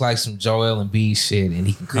 Maybe it's like some Joel Embiid shit and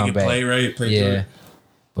he can come back. Play right. Play Yeah. through.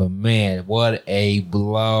 But man, what a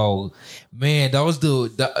blow. Man, those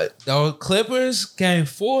Clippers game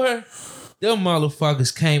 4, them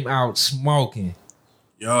motherfuckers came out smoking.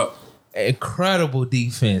 Yup. Incredible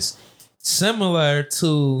defense. Similar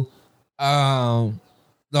to no,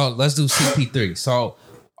 let's do CP3. So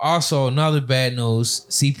also another bad news,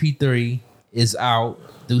 CP3 is out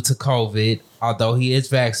due to COVID, although he is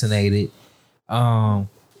vaccinated.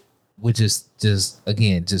 Which is just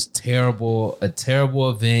terrible, a terrible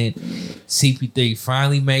event. CP3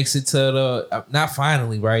 finally makes it to the not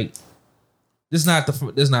finally, right? This is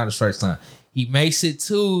not his first time. He makes it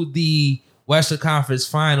to the Western Conference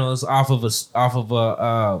Finals off of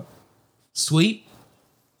a sweep.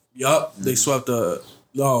 Yup. They swept the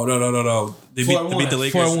no. They beat the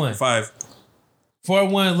Lakers 4-1. 5.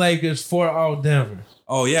 4-1 Lakers, 4-0 Denver.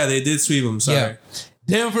 Oh yeah, they did sweep them. Sorry. Yeah.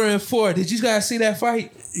 Denver and 4. Did you guys see that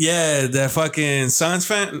fight? Yeah, that fucking Suns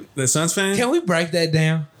fan. The Suns fan. Can we break that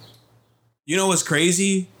down? You know what's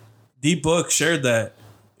crazy? D-Book shared that.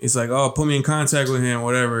 He's like, oh, put me in contact with him,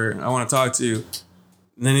 whatever. I want to talk to you.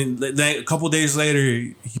 And then a couple days later,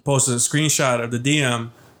 he posted a screenshot of the DM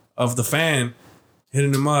of the fan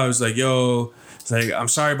hitting him up. He's like, yo, it's like, I'm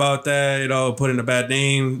sorry about that. You know, putting a bad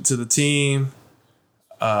name to the team.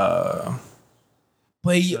 But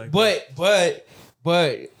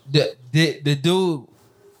the dude,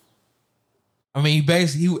 I mean,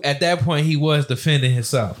 basically, at that point, he was defending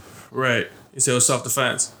himself. Right. He said it was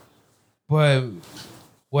self-defense. But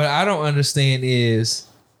what I don't understand is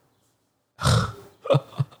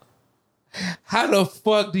how the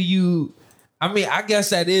fuck do you, I mean, I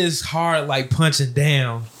guess that is hard, like punching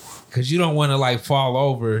down because you don't want to like fall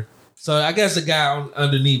over. So I guess the guy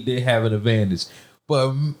underneath did have an advantage.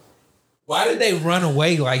 But why did they run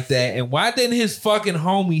away like that? And why didn't his fucking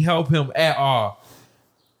homie help him at all?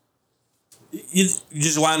 You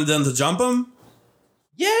just wanted them to jump him?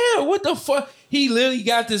 Yeah, what the fuck? He literally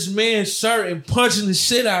got this man's shirt and punching the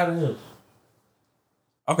shit out of him.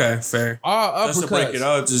 Okay, fair. All Just to uppercuts. break it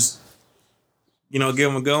up, just, get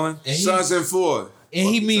him going. And he, Suns and 4. and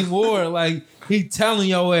he mean more. Like, he telling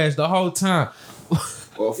your ass the whole time.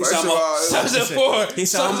 Well, first of all, Suns and 4. He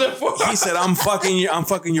said, Suns and 4. he said, I'm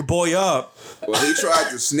fucking your boy up. well, he tried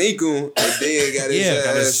to sneak him and then got his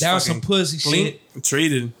ass. That was some pussy Clean, shit.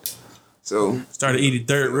 treated. So Started eating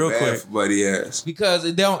dirt real bad quick. for buddy ass. Because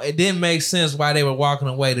it didn't make sense why they were walking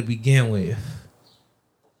away to begin with.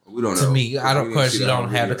 We don't know. To me, I don't. We Of course, see you that don't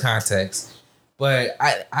on have the video. context, but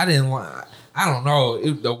I didn't want. I don't know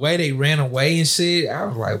the way they ran away and shit. I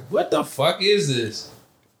was like, what the fuck is this?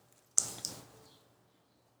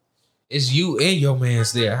 It's you and your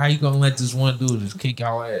man's there. How you gonna let this one dude just kick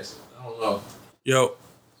y'all ass? I don't know. Yo,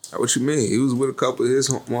 What you mean? He was with a couple of his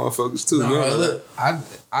motherfuckers too. No, Yeah. look, I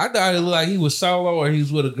thought it looked like he was solo or he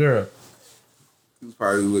was with a girl. He was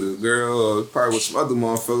probably with a girl or probably with some other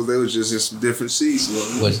motherfuckers. They was just in some different seats.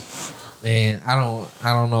 Man, I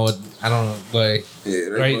don't know. I don't know, but Yeah,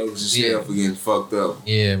 that Right, right, was just yeah. for getting fucked up.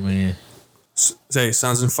 yeah, man. say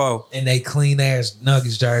Suns and foe. And they clean ass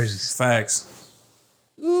Nuggets jerseys. Facts.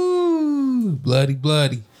 Ooh, bloody.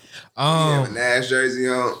 He have a Nash jersey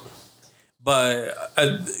on. But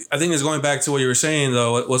I think it's going back to what you were saying,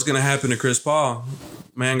 though. What's going to happen to Chris Paul?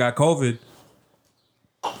 Man got COVID.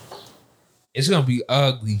 It's gonna be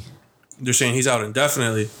ugly. They're saying he's out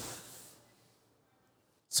indefinitely.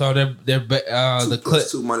 So the 2 clip.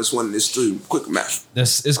 plus 2 minus 1 is 3. Quick math.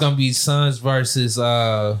 It's gonna be Suns versus who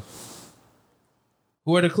are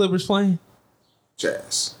the Clippers playing?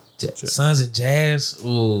 Jazz. Suns and Jazz.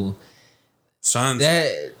 Ooh, Suns.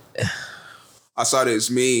 that I saw this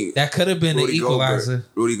meme. could have been an equalizer.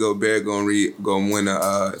 Rudy Gobert gonna win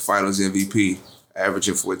the Finals MVP,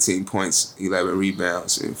 averaging 14 points, 11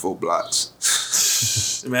 rebounds, and 4 blocks.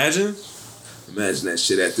 Imagine. Imagine that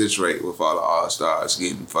shit at this rate with all the All-Stars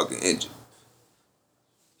getting fucking injured.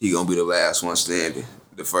 He gonna be the last one standing,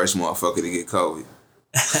 the first motherfucker to get COVID.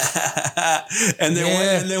 and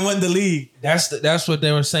then won the league. That's what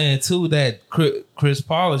they were saying too. That Chris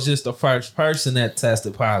Paul is just the first person that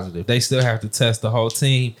tested positive. They still have to test the whole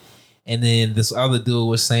team. And then this other dude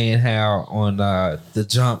was saying how on the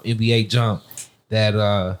NBA Jump,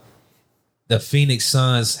 that the Phoenix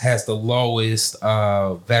Suns has the lowest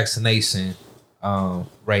vaccination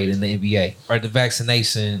rate in the NBA. Or the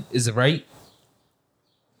vaccination, is it right?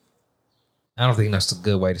 I don't think that's a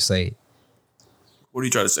good way to say it. What are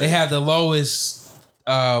you trying to say? They have the lowest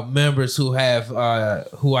members who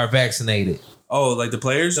are vaccinated. Oh, like the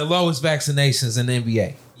players? The lowest vaccinations in the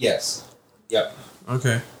NBA. Yes. Yep.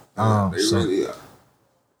 Okay. They so- really are.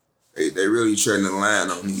 They really treading the line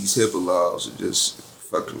on these HIPAA laws and just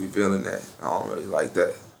fucking revealing that. I don't really like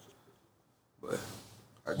that. But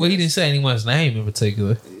Well, he didn't say anyone's name in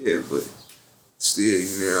particular. yeah, but still,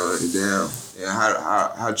 you narrow it down. And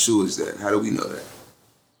how true is that? How do we know that?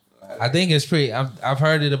 I think it's pretty. I've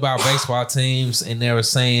heard it about baseball teams, and they were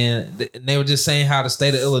just saying how the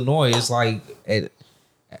state of Illinois is like at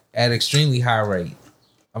extremely high rate.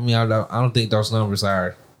 I mean, I don't think those numbers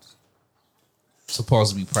are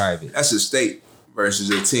supposed to be private. That's a state versus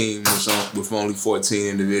a team with only 14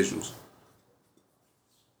 individuals.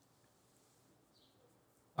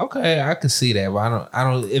 Okay, I can see that, but I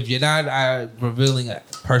don't. If you're not revealing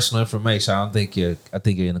personal information, I think you're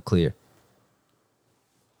in the clear.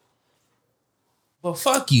 But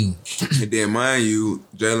fuck you. And then, mind you,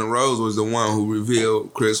 Jalen Rose was the one who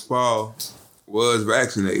revealed Chris Paul was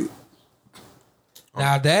vaccinated.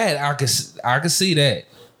 Now that I can see that.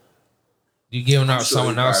 You giving out Sure,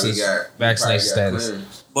 someone he probably else's got vaccination status.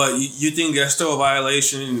 clearance. But you think that's still a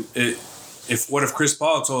violation? What if Chris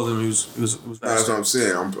Paul told him he was That's what I'm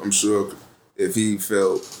saying. I'm sure if he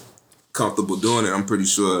felt comfortable doing it, I'm pretty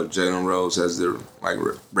sure Jalen Rose has the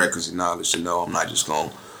requisite knowledge to know I'm not just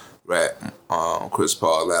gonna rat Chris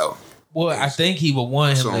Paul out. Well, I think he would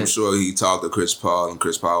want him. So I'm sure he talked to Chris Paul, and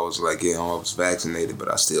Chris Paul was like, "Yeah, I was vaccinated,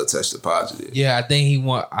 but I still tested positive." Yeah, I think he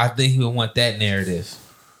would want that narrative.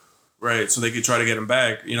 right, so they could try to get him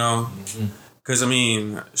back. You know, because I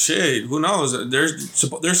mean, shit, who knows?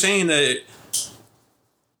 They're saying that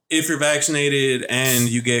if you're vaccinated and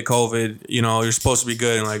you get COVID, you know, you're supposed to be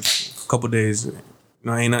good in like a couple days. You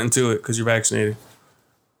know, ain't nothing to it because you're vaccinated.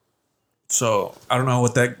 So I don't know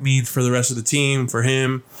what that means for the rest of the team, for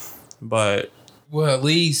him, but Well, at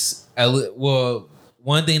least,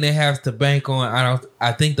 one thing they have to bank on.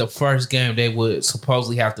 I think the first game they would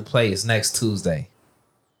supposedly have to play is next Tuesday,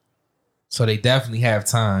 so they definitely have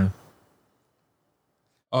time.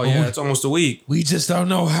 oh yeah, it's almost a week. We just don't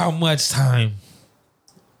know how much time.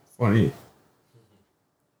 Funny,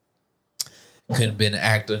 Couldn't have been an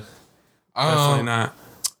actor. definitely not.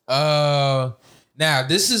 Now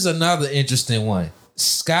this is another interesting one.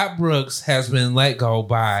 Scott Brooks has been let go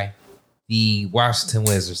by the Washington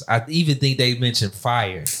Wizards. I even think they mentioned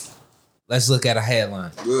fired. Let's look at a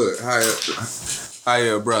headline. Good,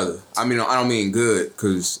 hire a brother. I mean, I don't mean good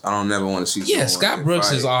because I don't never want to see. Yeah, someone Scott get Brooks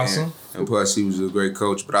fired. is awesome. And plus, he was a great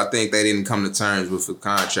coach. But I think they didn't come to terms with the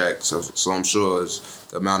contract. So I'm sure it's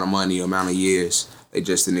the amount of money, amount of years they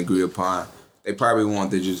just didn't agree upon. They probably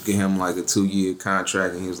wanted to just give him like a 2-year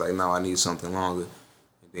contract, and he was like, "No, I need something longer."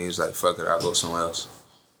 And then he's like, "Fuck it, I'll go somewhere else."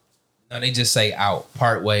 No, they just say out,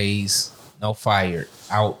 part ways, no fired,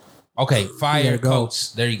 out. Okay, fired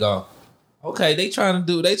coach. There you go. Okay, they trying to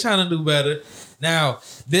do better. Now,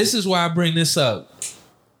 this is why I bring this up.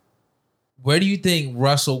 Where do you think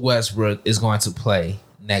Russell Westbrook is going to play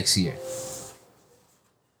next year?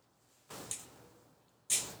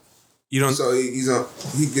 You don't. So he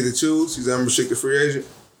get to choose. He's an unrestricted free agent.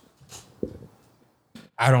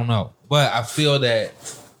 I don't know, but I feel that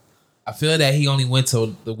he only went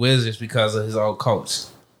to the Wizards because of his old coach.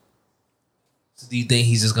 So do you think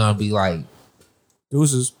he's just gonna be like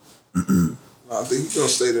Deuces. I think he's gonna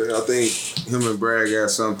stay there. I think him and Brad got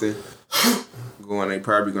something going. They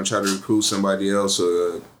probably gonna try to recruit somebody else,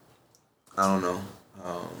 or I don't know,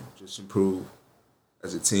 just improve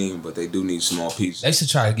as a team. But they do need some more pieces. they should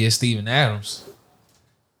try to get Steven Adams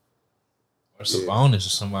or Sabonis or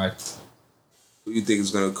somebody? Who you think is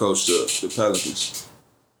gonna coach the Pelicans?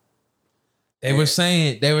 They were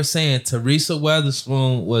saying Teresa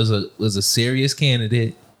Weatherspoon was a serious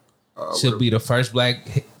candidate. She'll be the first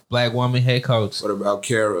black woman head coach. What about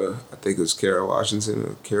Kara? I think it's Kara Washington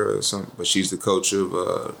or Kara or something. But she's the coach of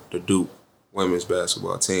the Duke women's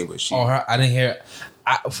basketball team. But she I didn't hear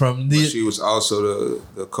from but the. she was also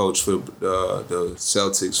the coach for the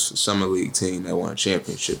Celtics summer league team that won a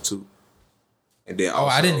championship too. And then also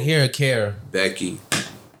I didn't hear Kara. Becky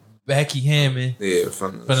Hammond. Yeah,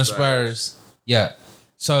 from the Spurs. Yeah.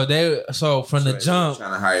 So from the jump,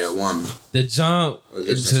 trying to hire a woman. the jump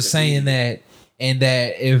is just saying that, and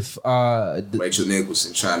that if Rachel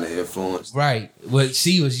Nicholson trying to influence. right, well,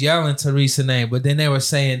 she was yelling Teresa's name, but then they were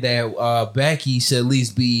saying that Becky should at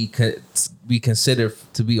least be considered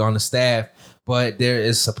to be on the staff. But there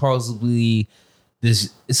is supposedly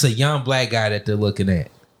it's a young black guy that they're looking at.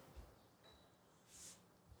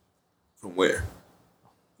 From where?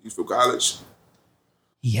 He's from college.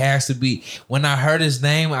 He has to be. When I heard his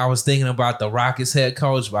name, I was thinking about the Rockets head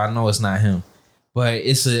coach, but I know it's not him. But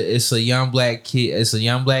it's a young black kid. It's a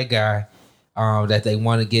young black guy that they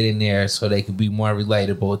want to get in there so they can be more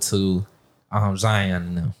relatable to Zion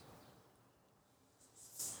and them.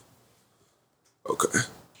 Okay.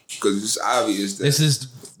 Because it's obvious that This is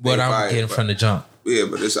what they I'm fired getting from the jump. Yeah,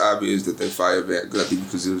 but it's obvious that they fired Van Gundy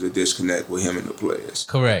because there was a disconnect with him and the players.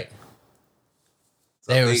 Correct.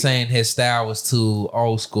 So They were saying his style was too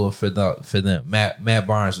old school for them. Matt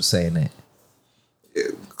Barnes was saying that. Yeah,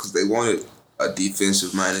 because they wanted a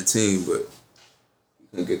defensive-minded team, but you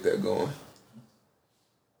couldn't get that going.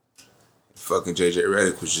 Fucking JJ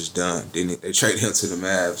Redick was just done. They traded him to the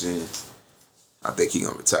Mavs, and I think he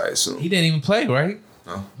gonna retire soon. He didn't even play, right?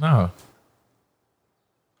 No.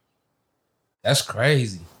 That's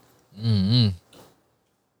crazy. But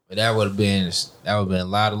that would have been a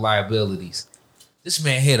lot of liabilities. This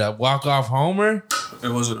man hit a walk-off homer. It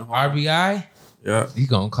wasn't a RBI. Yeah. He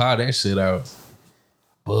gonna call that shit out.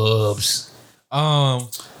 Bubs.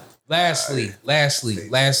 Lastly,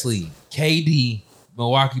 KD,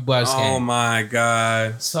 Milwaukee Bucks game. Oh my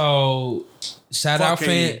God. So shout Fuck out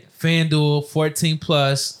KD. FanDuel 14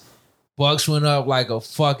 plus. Bucks went up like a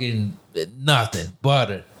fucking nothing.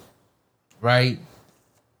 Butter. Right?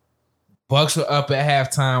 Bucks were up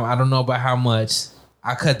at halftime. I don't know about how much.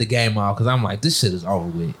 I cut the game off because I'm like, this shit is over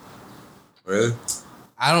with. Really?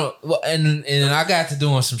 I don't, well, and I got to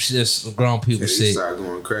doing some shit, some grown people He shit. started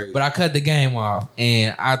going crazy. But I cut the game off,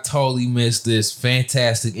 and I totally missed this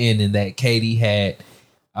fantastic ending that KD had.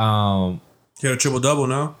 He had a triple-double,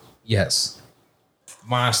 no? Yes,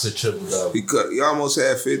 monster triple double. He almost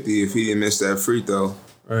had 50 if he didn't miss that free throw.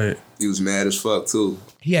 Right. He was mad as fuck too.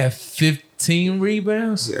 He had 15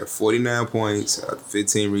 rebounds. He had 49 points,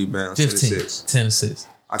 15 rebounds, 10 assists. 10 assists.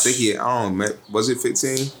 I think he, I don't know, was it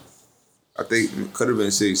 15? I think it could have been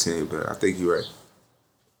 16, but I think you're right.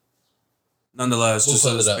 Nonetheless, We'll just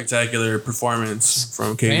pull a it up. spectacular performance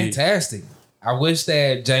from KD. Fantastic. I wish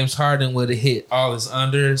that James Harden would have hit all his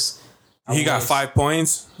unders. He got 5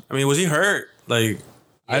 points. I mean, was he hurt? Like,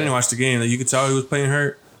 I didn't watch the game. Like, you could tell he was playing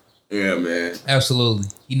hurt. Yeah, man. Absolutely.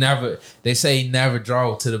 They say he never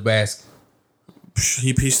drove to the basket.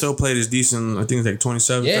 He still played his decent, I think it's like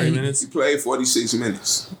 27, Yeah, 30 he- minutes. He played 46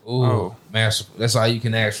 minutes. Ooh, Oh. masterful. That's all you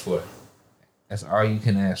can ask for. That's all you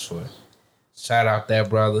can ask for. Shout out that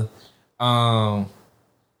brother.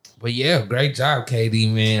 But yeah, great job,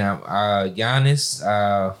 KD, man. Giannis,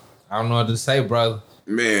 I don't know what to say, brother.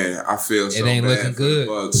 Man, I feel so ain't bad looking for good.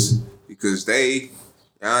 the Bucks because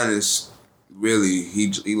Giannis, really,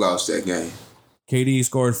 he lost that game. KD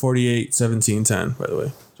scored 48, 17, 10, by the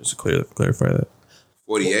way. Just to clarify that.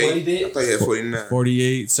 48? What he did? I thought he had 49.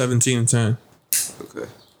 48, 17, and 10. Okay.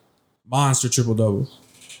 Monster triple-double.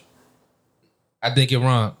 I think you're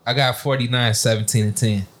wrong. I got 49, 17, and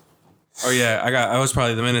 10. Oh, yeah. I was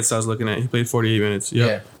probably the minutes I was looking at. He played 48 minutes. Yep.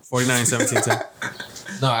 Yeah. 49, 17, 10.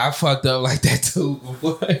 No, I fucked up like that too.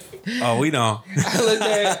 Boy. Oh, we know. I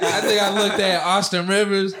think I looked at Austin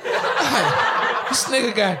Rivers. Like, this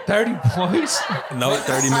nigga got 30 points. No,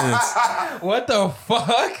 30 minutes. What the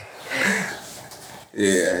fuck?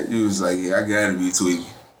 Yeah, he was like, yeah, I gotta be tweaking.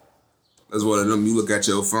 That's one of them. You look at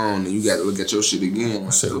your phone and you got to look at your shit again.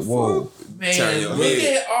 Like, said, the whoa. fuck? Turn Man, your look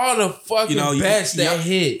head. at all the fucking bets that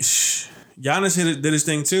hit. Giannis did his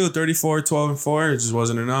thing too. 34, 12, and 4. It just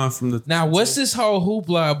wasn't enough from the. Now, what's this whole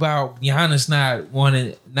hoopla about Giannis not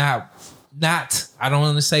wanting, not, I don't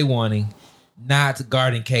want to say wanting, not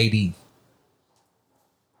guarding KD?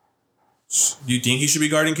 Do you think he should be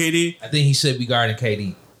guarding KD? I think he should be guarding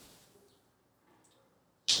KD.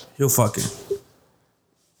 He'll fucking.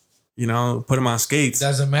 Put him on skates.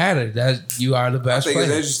 Doesn't matter. That you are the I best think it's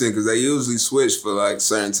player. interesting because they usually switch for like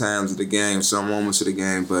certain times of the game, some moments of the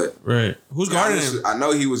game, but Right. Who's guarding him? I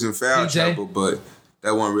know he was in foul PJ? trouble, but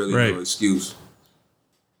that wasn't really Right. no excuse.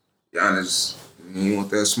 Giannis, you want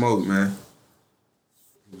that smoke, man.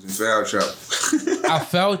 He was in foul trouble. I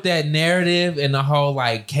felt that narrative and the whole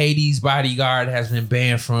like KD's bodyguard has been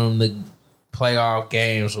banned from the playoff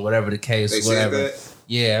games or whatever the case. They whatever. said that?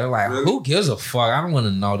 Yeah, they're like, Really? who gives a fuck? I don't want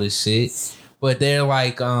to know this shit. But they're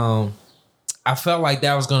like, I felt like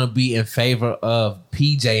that was gonna be in favor of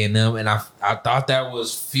PJ and them, and I thought that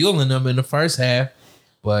was fueling them in the first half.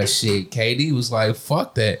 But shit, KD was like,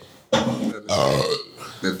 fuck that.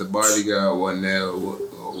 That the bodyguard wasn't there or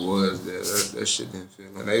was there. That shit didn't feel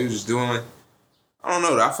like they was just doing. I don't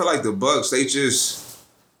know. I feel like the Bucks, they just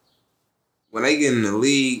when they get in the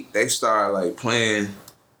league, they start like playing.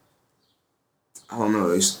 I don't know,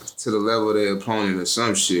 they to the level of their opponent or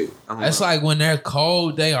some shit. I don't That's know. like when they're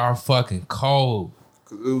cold, they are fucking cold.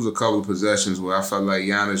 Cause there was a couple of possessions where I felt like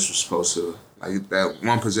Giannis was supposed to, like that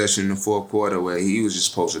one possession in the fourth quarter where he was just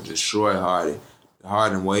supposed to destroy Harden.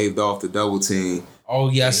 Harden waved off the double team. Oh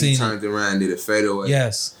yeah, I and he seen it. turned around and did a fadeaway.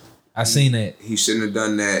 Yes. I seen that. He shouldn't have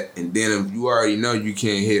done that. And then if you already know you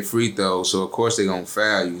can't hit free throws, so of course they're going to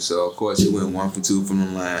foul you. So, of course, he went 1 for 2 from the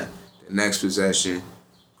line. The next possession,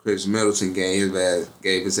 Chris Middleton gave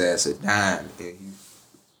his ass a dime, and he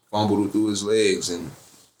fumbled it through his legs and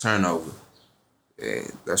turnover.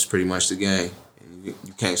 And that's pretty much the game. And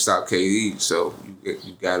you can't stop KD, so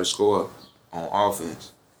you got to score on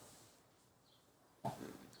offense.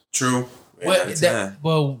 True.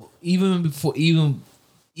 Well, even before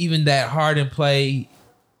even that Harden play,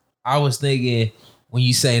 I was thinking when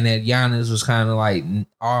you saying that Giannis was kind of like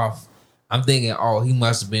off, I'm thinking, oh, he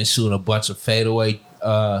must have been shooting a bunch of fadeaway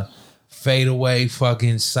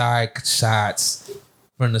fucking side shots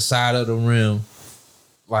from the side of the rim.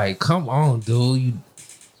 Like, come on, dude.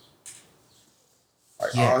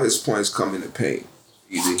 All his points come in the paint.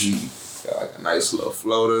 Either he got like a nice little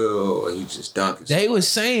floater or he just dunking. They was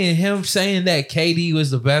saying that KD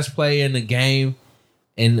was the best player in the game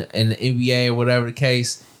in the NBA or whatever the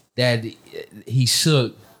case, that he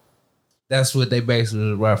shook. That's what they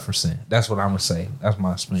basically were referencing. That's what I'm gonna say. That's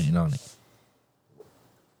my opinion on it.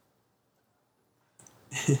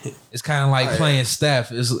 It's kind of like playing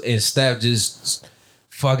Steph. And Steph just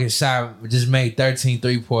fucking just made 13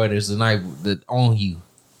 3-pointers the night on you.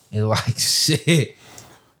 And like, shit.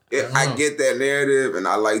 Yeah, I get that narrative, and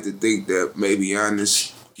I like to think that maybe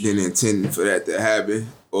Giannis didn't intend for that to happen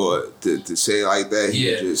or to say it like that. He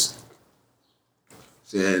just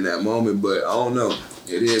said in that moment, but I don't know.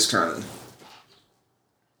 It is kind of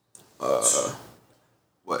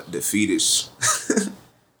defeatish.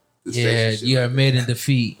 Yeah, you admitting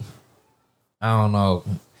defeat. I don't know.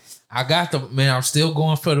 I got I'm still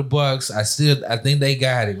going for the Bucks. I think they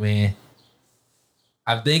got it, man.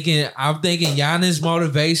 I'm thinking Giannis'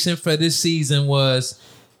 motivation for this season was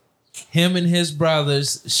him and his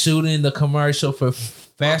brothers shooting the commercial for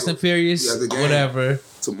Fast and Furious, whatever.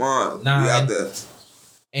 Tomorrow. 9. We out there.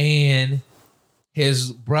 And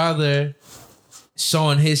his brother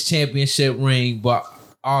showing his championship ring, but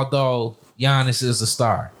although Giannis is a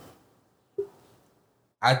star,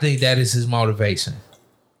 I think that is his motivation.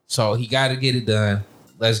 So he got to get it done.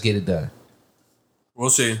 Let's get it done. We'll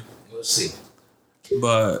see. We'll see.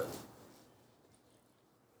 But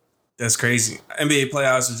that's crazy. NBA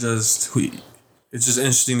playoffs is just it's just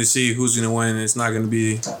interesting to see who's gonna win. It's not gonna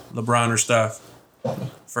be LeBron or Steph.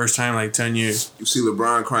 First time in like 10 years. You see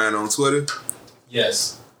LeBron crying on Twitter?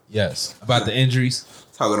 Yes. About the injuries.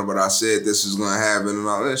 Talking about I said this was gonna happen and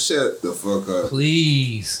all that. Shut the fuck up.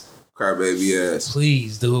 Please. Crybaby ass.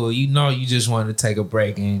 Please, dude. You know you just wanted to take a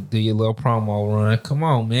break and do your little promo run. Come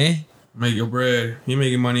on, man. Make your bread. You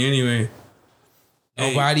making money anyway.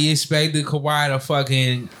 Nobody expected Kawhi to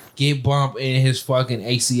fucking get bumped in his fucking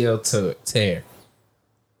ACL tear.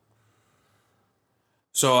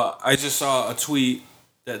 So I just saw a tweet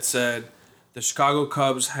that said the Chicago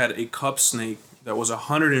Cubs had a cup snake that was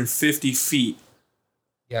 150 feet.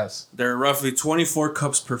 Yes. There are roughly 24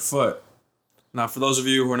 cups per foot. Now, for those of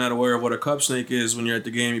you who are not aware of what a cup snake is, when you're at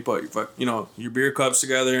the game, you put your beer cups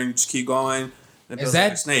together and you just keep going. Is that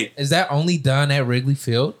like a snake? Is that only done at Wrigley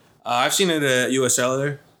Field? I've seen it at U.S.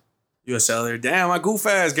 Cellular. Damn, I goof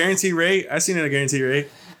ass. Guaranteed rate. I've seen it at guaranteed rate.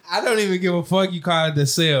 I don't even give a fuck you call it the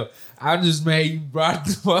sale. I just made you brought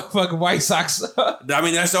the fucking White Sox up. I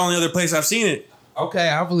mean, that's the only other place I've seen it. Okay,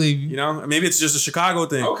 I believe you. You know, maybe it's just a Chicago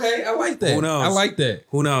thing. Okay, I like that. Who knows? I like that.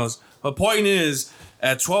 Who knows? But point is,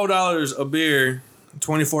 at $12 a beer,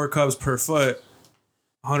 24 cups per foot,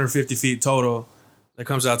 150 feet total, that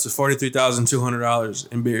comes out to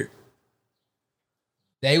 $43,200 in beer.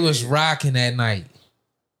 They was rocking that night.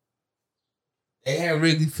 They had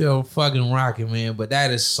Wrigley Field fucking rocking, man. But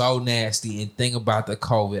that is so nasty. And think about the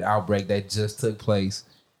COVID outbreak that just took place.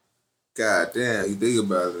 God damn, you think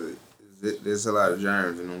about it. There's a lot of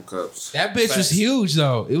germs in them cups. That bitch was huge,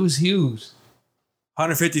 though. It was huge.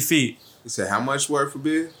 150 feet. You said how much worth for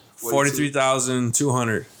beer?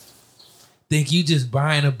 43,200. Think you just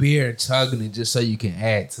buying a beer and chugging it just so you can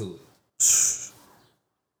add to it.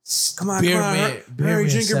 Come on. Hurry,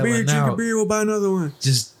 drink your beer, we'll buy another one.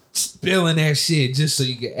 Just spilling that shit just so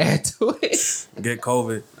you can add to it. Get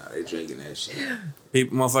COVID. Nah, they drinking that shit.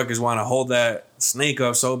 People, motherfuckers want to hold that snake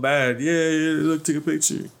up so bad. Yeah, look, take a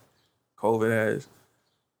picture. COVID ass.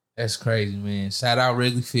 That's crazy, man. Shout out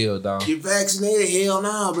Wrigley Field, dog. You vaccinated? Hell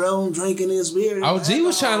nah, bro. I'm drinking this beer. OG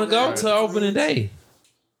was trying to go to opening day.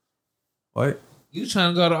 What? You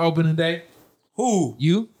trying to go to opening day? Who?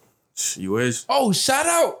 You? You wish. Oh, shout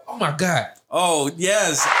out. Oh, my God. Oh,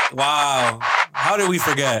 yes. Wow. How did we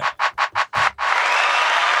forget?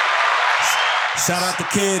 Shout out the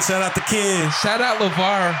kid. Shout out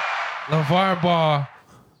LeVar Ball.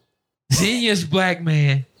 Genius black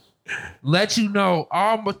man. let you know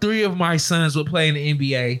three of my sons will play in the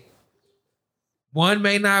NBA. One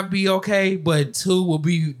may not be okay, but two will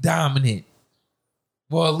be dominant.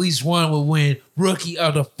 Well, at least one will win Rookie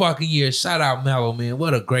of the fucking Year. Shout out Melo, man.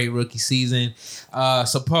 What a great rookie season.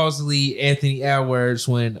 Supposedly, Anthony Edwards,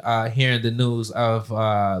 when hearing the news of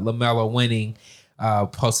LaMelo winning,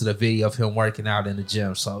 posted a video of him working out in the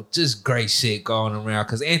gym. So just great shit going around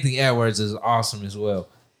because Anthony Edwards is awesome as well.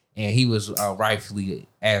 And he was rightfully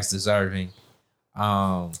as deserving.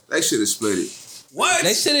 They should have split it. What?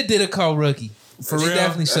 They should have did a co-rookie. For They real?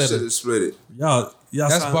 definitely They should should have. have split it. Y'all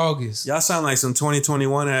That's sound, bogus. Y'all sound like some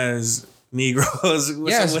 2021 as Negroes. Yes,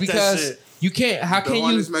 with that because shit. you can't. How The can you?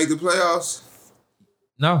 Hornets make the playoffs?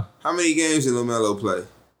 No. How many games did LaMelo play?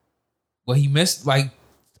 Well, he missed like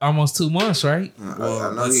almost 2 months, right? I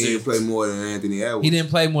know let's he see. didn't play more than Anthony Edwards. He didn't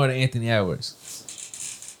play more than Anthony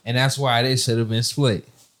Edwards, and that's why they should have been split.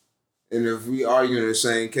 And if we arguing the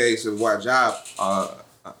same case of why Job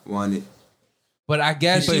won it, But I He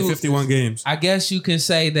guess played you. 51 games. I guess you can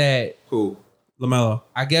say that. who? LaMelo.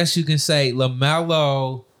 I guess you can say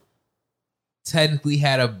LaMelo technically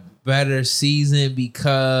had a better season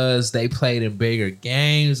because they played in bigger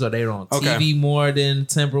games or they were on TV more than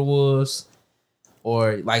Timberwolves.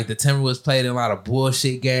 Or like the Timberwolves played in a lot of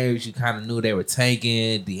bullshit games. You kind of knew they were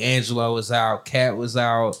tanking. D'Angelo was out. Cat was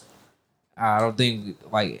out. I don't think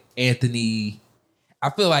like Anthony. I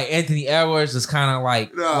feel like Anthony Edwards is kind of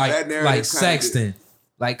like that narrative like kinda Sexton,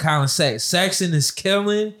 like Colin Sexton. Sexton is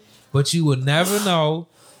killing, but you would never know,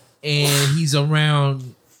 and he's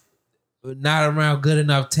around, not around good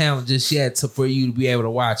enough talent just yet for you to be able to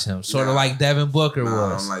watch him. Sort of like Devin Booker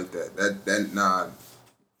I was. don't like that.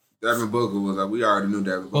 Devin Booker was like, we already knew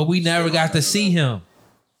Devin Booker. But we was never still got on to that see level. him.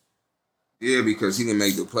 Yeah, because he didn't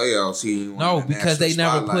make the playoffs. He didn't No, want the because they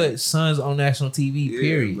national never spotlight. put Suns on national TV. Yeah,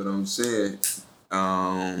 Period. but I'm saying,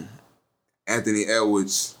 Anthony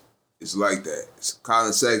Edwards is like that.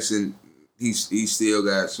 Colin Sexton, he still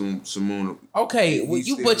got some more. Okay, well, He's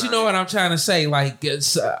you still but you know not- what I'm trying to say. Like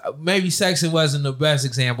it's, maybe Sexton wasn't the best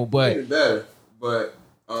example, but Getting better, but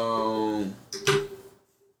no,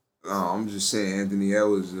 I'm just saying Anthony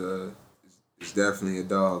Edwards is definitely a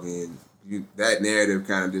dog, and that narrative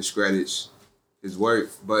kind of discredits his work.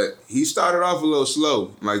 But he started off a little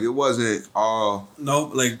slow, like it wasn't all.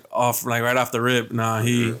 Nope, like right off the rip. Nah,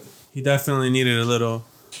 he definitely needed a little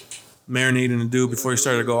marinating to do before he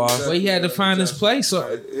started to go off. well, he had to find his place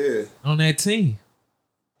Yeah, on that team.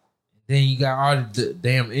 Then you got all the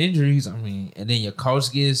damn injuries. I mean, and then your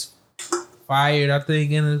coach gets fired. I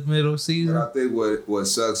think in the middle of the but season, I think what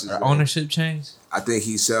sucks is or that ownership change. I think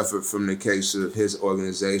he suffered from the case of his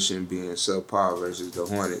organization being subpar versus the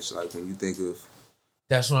Hornets. Like when you think of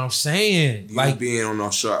That's what I'm saying. you Like being on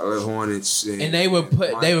those Charlotte Hornets, And they were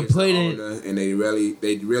put- Mike they were is the put in- owner, and they really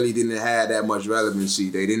didn't have that much relevancy.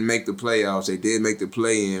 They didn't make the playoffs. They did make the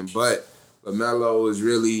play-in, but LaMelo is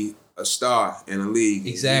really a star in the league.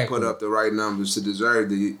 Exactly. He put up the right numbers to deserve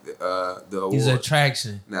the award. he's an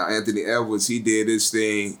attraction. Now Anthony Edwards, he did his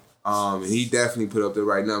thing. And he definitely put up the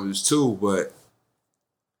right numbers too. But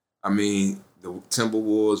I mean, the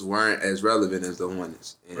Timberwolves weren't as relevant as the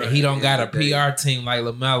Hornets. And he don't got a They- PR team like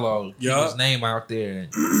LaMelo. Keep Yup. his name out there.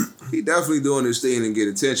 He definitely doing his thing and get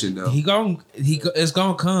attention though. It's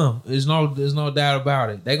gonna come. There's no doubt about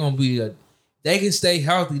it. They can stay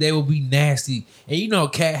healthy. They will be nasty. And you know,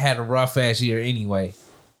 Cat had a rough ass year anyway.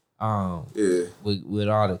 Yeah. With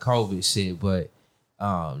all the COVID shit, but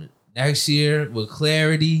next year with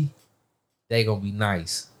clarity, they gonna be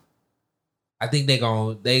nice. I think they're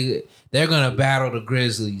gonna battle the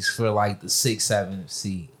Grizzlies for like the 6-7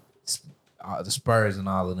 seed, the Spurs and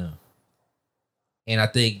all of them. And I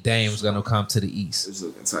think Dame's gonna come to the East, It's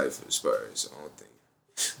looking tight for the Spurs. I don't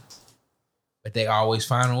but they always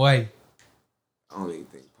find a way. even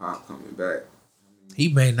think Pop coming back. He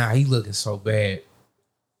may not. He looking so bad.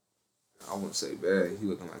 I wouldn't say bad. He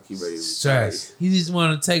looking like he ready to retire. Stress. He just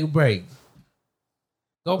want to take a break.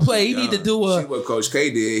 Go play. He need to do See what Coach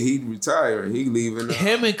K did. He retired. He leaving.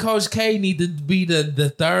 Him and Coach K need to be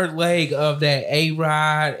the third leg of that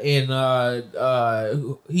A-Rod and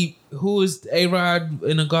who is A-Rod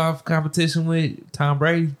in a golf competition with? Tom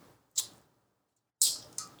Brady?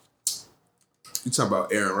 You talking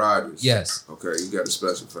about Aaron Rodgers? Yes. Okay, you got to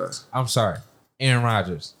specify. I'm sorry. Aaron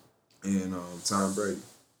Rodgers. And Tom Brady.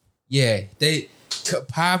 Yeah,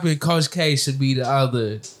 Pop and Coach K should be the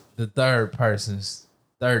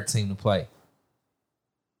third team to play.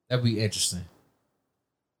 That'd be interesting.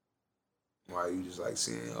 Why you just like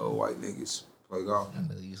seeing old white niggas play golf? I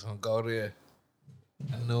knew you was gonna go there.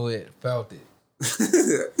 I knew it, felt it.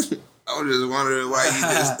 I was just wondering why you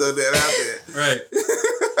just threw that out there. Right.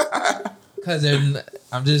 Because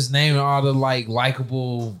I'm just naming all the like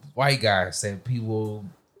likable white guys that people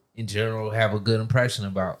in general have a good impression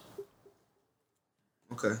about.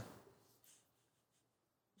 Okay.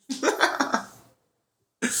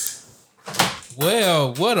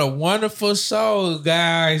 Well, what a wonderful show,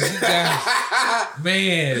 guys. You guys,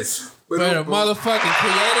 man, for the motherfucking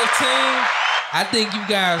creative team, I think you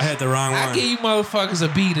guys. I had the wrong one. I give you motherfuckers a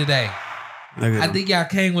B today. I think y'all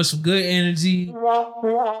came with some good energy.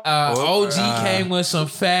 OG came with some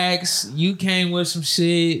facts. You came with some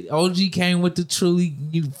shit. OG came with the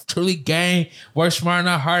truly gang. Work smart,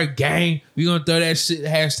 not hard gang. We gonna throw that shit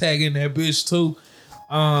hashtag in that bitch too.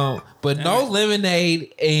 But no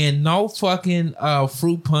lemonade and no fucking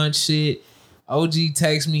fruit punch shit. OG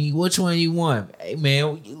text me, which one you want? Hey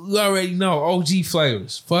man, you already know OG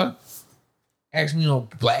flavors. Fuck. Ask me no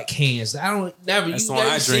black cans. I don't never. That's You the one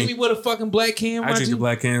never I see drink. me with a fucking black can. I drink the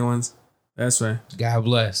black can ones. That's right. God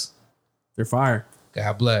bless. They're fire.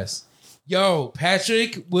 God bless. Yo,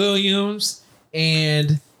 Patrick Williams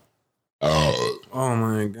and Oh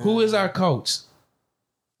my god. who is our coach?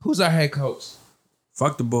 Who's our head coach?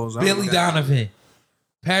 Fuck the Bulls. I don't Billy know. Donovan.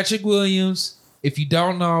 Patrick Williams, if you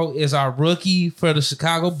don't know, is our rookie for the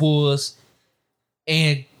Chicago Bulls.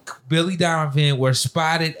 And Billy Donovan were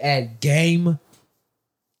spotted at game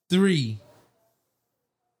 3-4.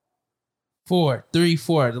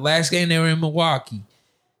 The last game they were in Milwaukee.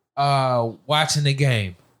 Watching the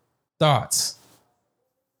game. Thoughts?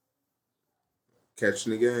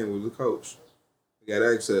 Catching the game with the coach. We got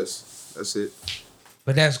access. That's it.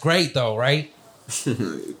 But that's great though, right?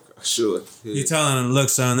 Sure. You telling him, look,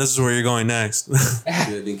 son, this is where you're going next.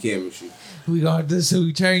 Building chemistry. This is who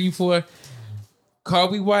we train you for.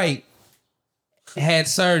 Kobe White had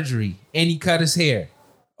surgery and he cut his hair.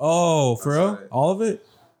 Oh, for real? right. All of it?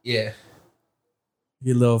 Yeah.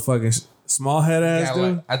 You little fucking small head ass Got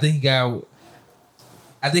dude. like-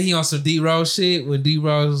 I think he on some D-Rose shit when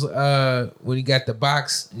D-Rose when he got the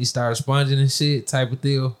box and he started sponging and shit type of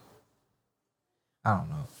deal. I don't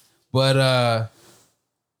know. But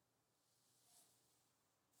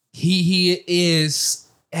he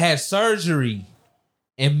had surgery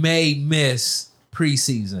and may miss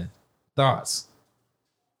preseason. Thoughts?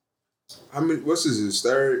 I mean, what's his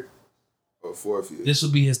third or fourth year? This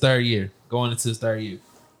will be his third year, going into his third year.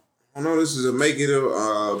 I know this is a make it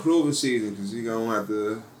a proven season because you're gonna have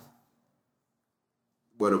to.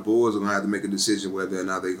 Well, the Bulls are gonna have to make a decision whether or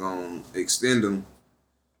not they're gonna extend him.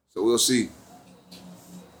 So we'll see.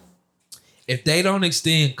 If they don't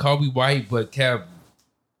extend Kobe White but kept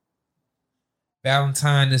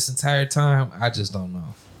Valentine this entire time, I just don't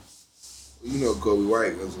know. You know, Kobe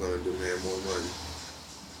White was gonna demand more money.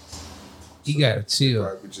 He gotta chill.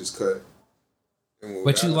 Probably just cut. And with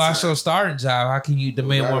But you lost your starting job. How can you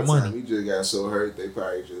demand more Valentine, money? He just got so hurt, they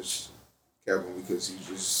probably just kept him because he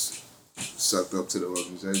just sucked up to the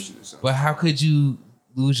organization or something. But how could you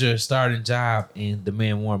lose your starting job and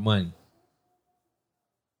demand more money?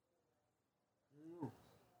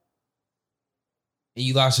 And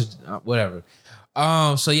you lost your whatever.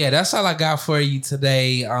 So yeah, that's all I got for you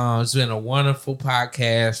today. It's been a wonderful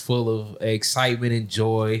podcast full of excitement and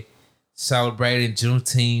joy. Celebrating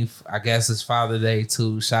Juneteenth. I guess it's Father Day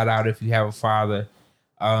too. Shout out if you have a father.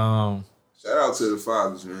 Shout out to the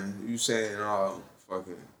fathers, man. You saying all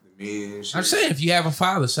fucking the men and shit. I'm saying if you have a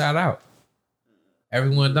father, shout out.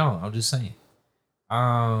 Everyone don't. I'm just saying.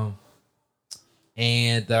 And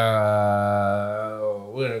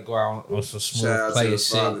we're gonna go out on some Shout smooth out to player the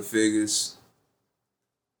shit. father figures.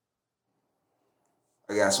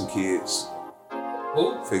 I got some kids,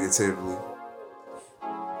 Who? figuratively.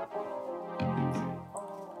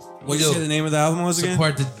 What did you say the name of the album was again?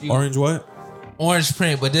 Support the Orange what? Orange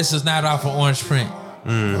Print, but this is not off of Orange Print.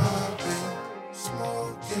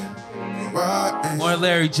 More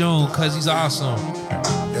Larry June, cause he's awesome.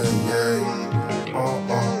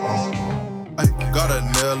 Got a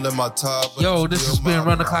nail in my tie. Yo, this has been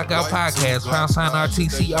Run the Clock Out Podcast. Pound sign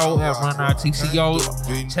RTCO at Run RTCO.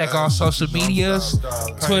 Check our social medias,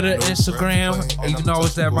 Twitter, Instagram. Even though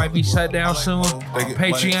that might be shut down soon.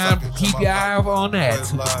 Patreon, keep your eye out on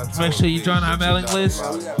that. Make sure you join our mailing list.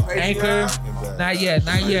 Anchor, not yet,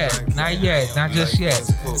 not just yet.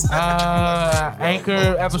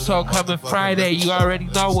 Anchor episode coming Friday. You already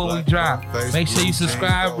know when we drop. Make sure you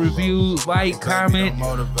subscribe, review, like, comment,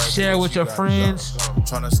 share with your friends.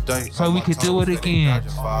 So we can do it again.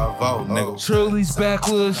 Truly's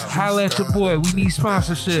Backwoods, holla at your boy. We need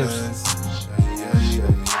sponsorships.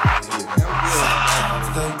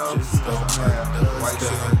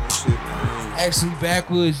 Actually,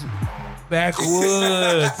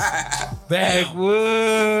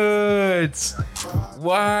 Backwoods.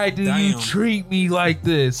 Why do you treat me like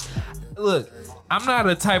this? Look, I'm not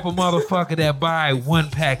a type of motherfucker that buy 1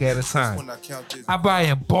 pack at a time. I buy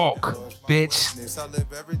in bulk, bitch.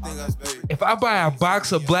 If I buy a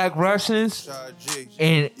box of Black Russians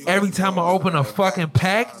and every time I open a fucking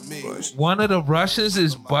pack, one of the Russians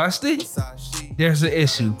is busted, there's an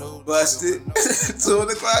issue. Busted. 2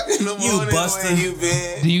 o'clock in the morning. You busted. You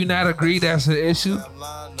been. Do you not agree that's an issue?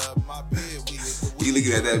 You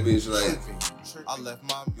looking at that bitch like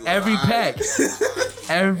every pack.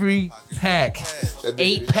 Every pack.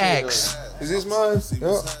 8 packs. Is this mine?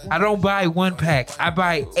 No. I don't buy 1 pack. I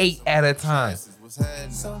buy 8 at a time.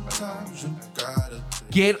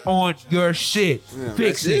 Get on your shit.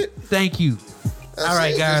 Fix it. Thank you. All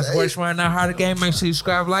right, guys. Watch right now. Harder Game. Make sure you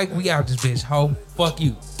subscribe, like. We out this bitch, ho. Fuck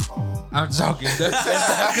you. I'm talking. That's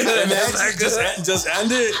not good. That's not good. Just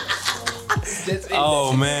end it.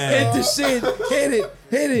 Oh man. Hit the shit. Hit it.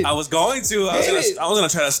 Hit it. I was going to. I was gonna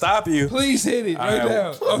try to stop you. Please hit it right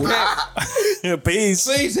now. Okay. Peace.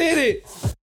 Please hit it.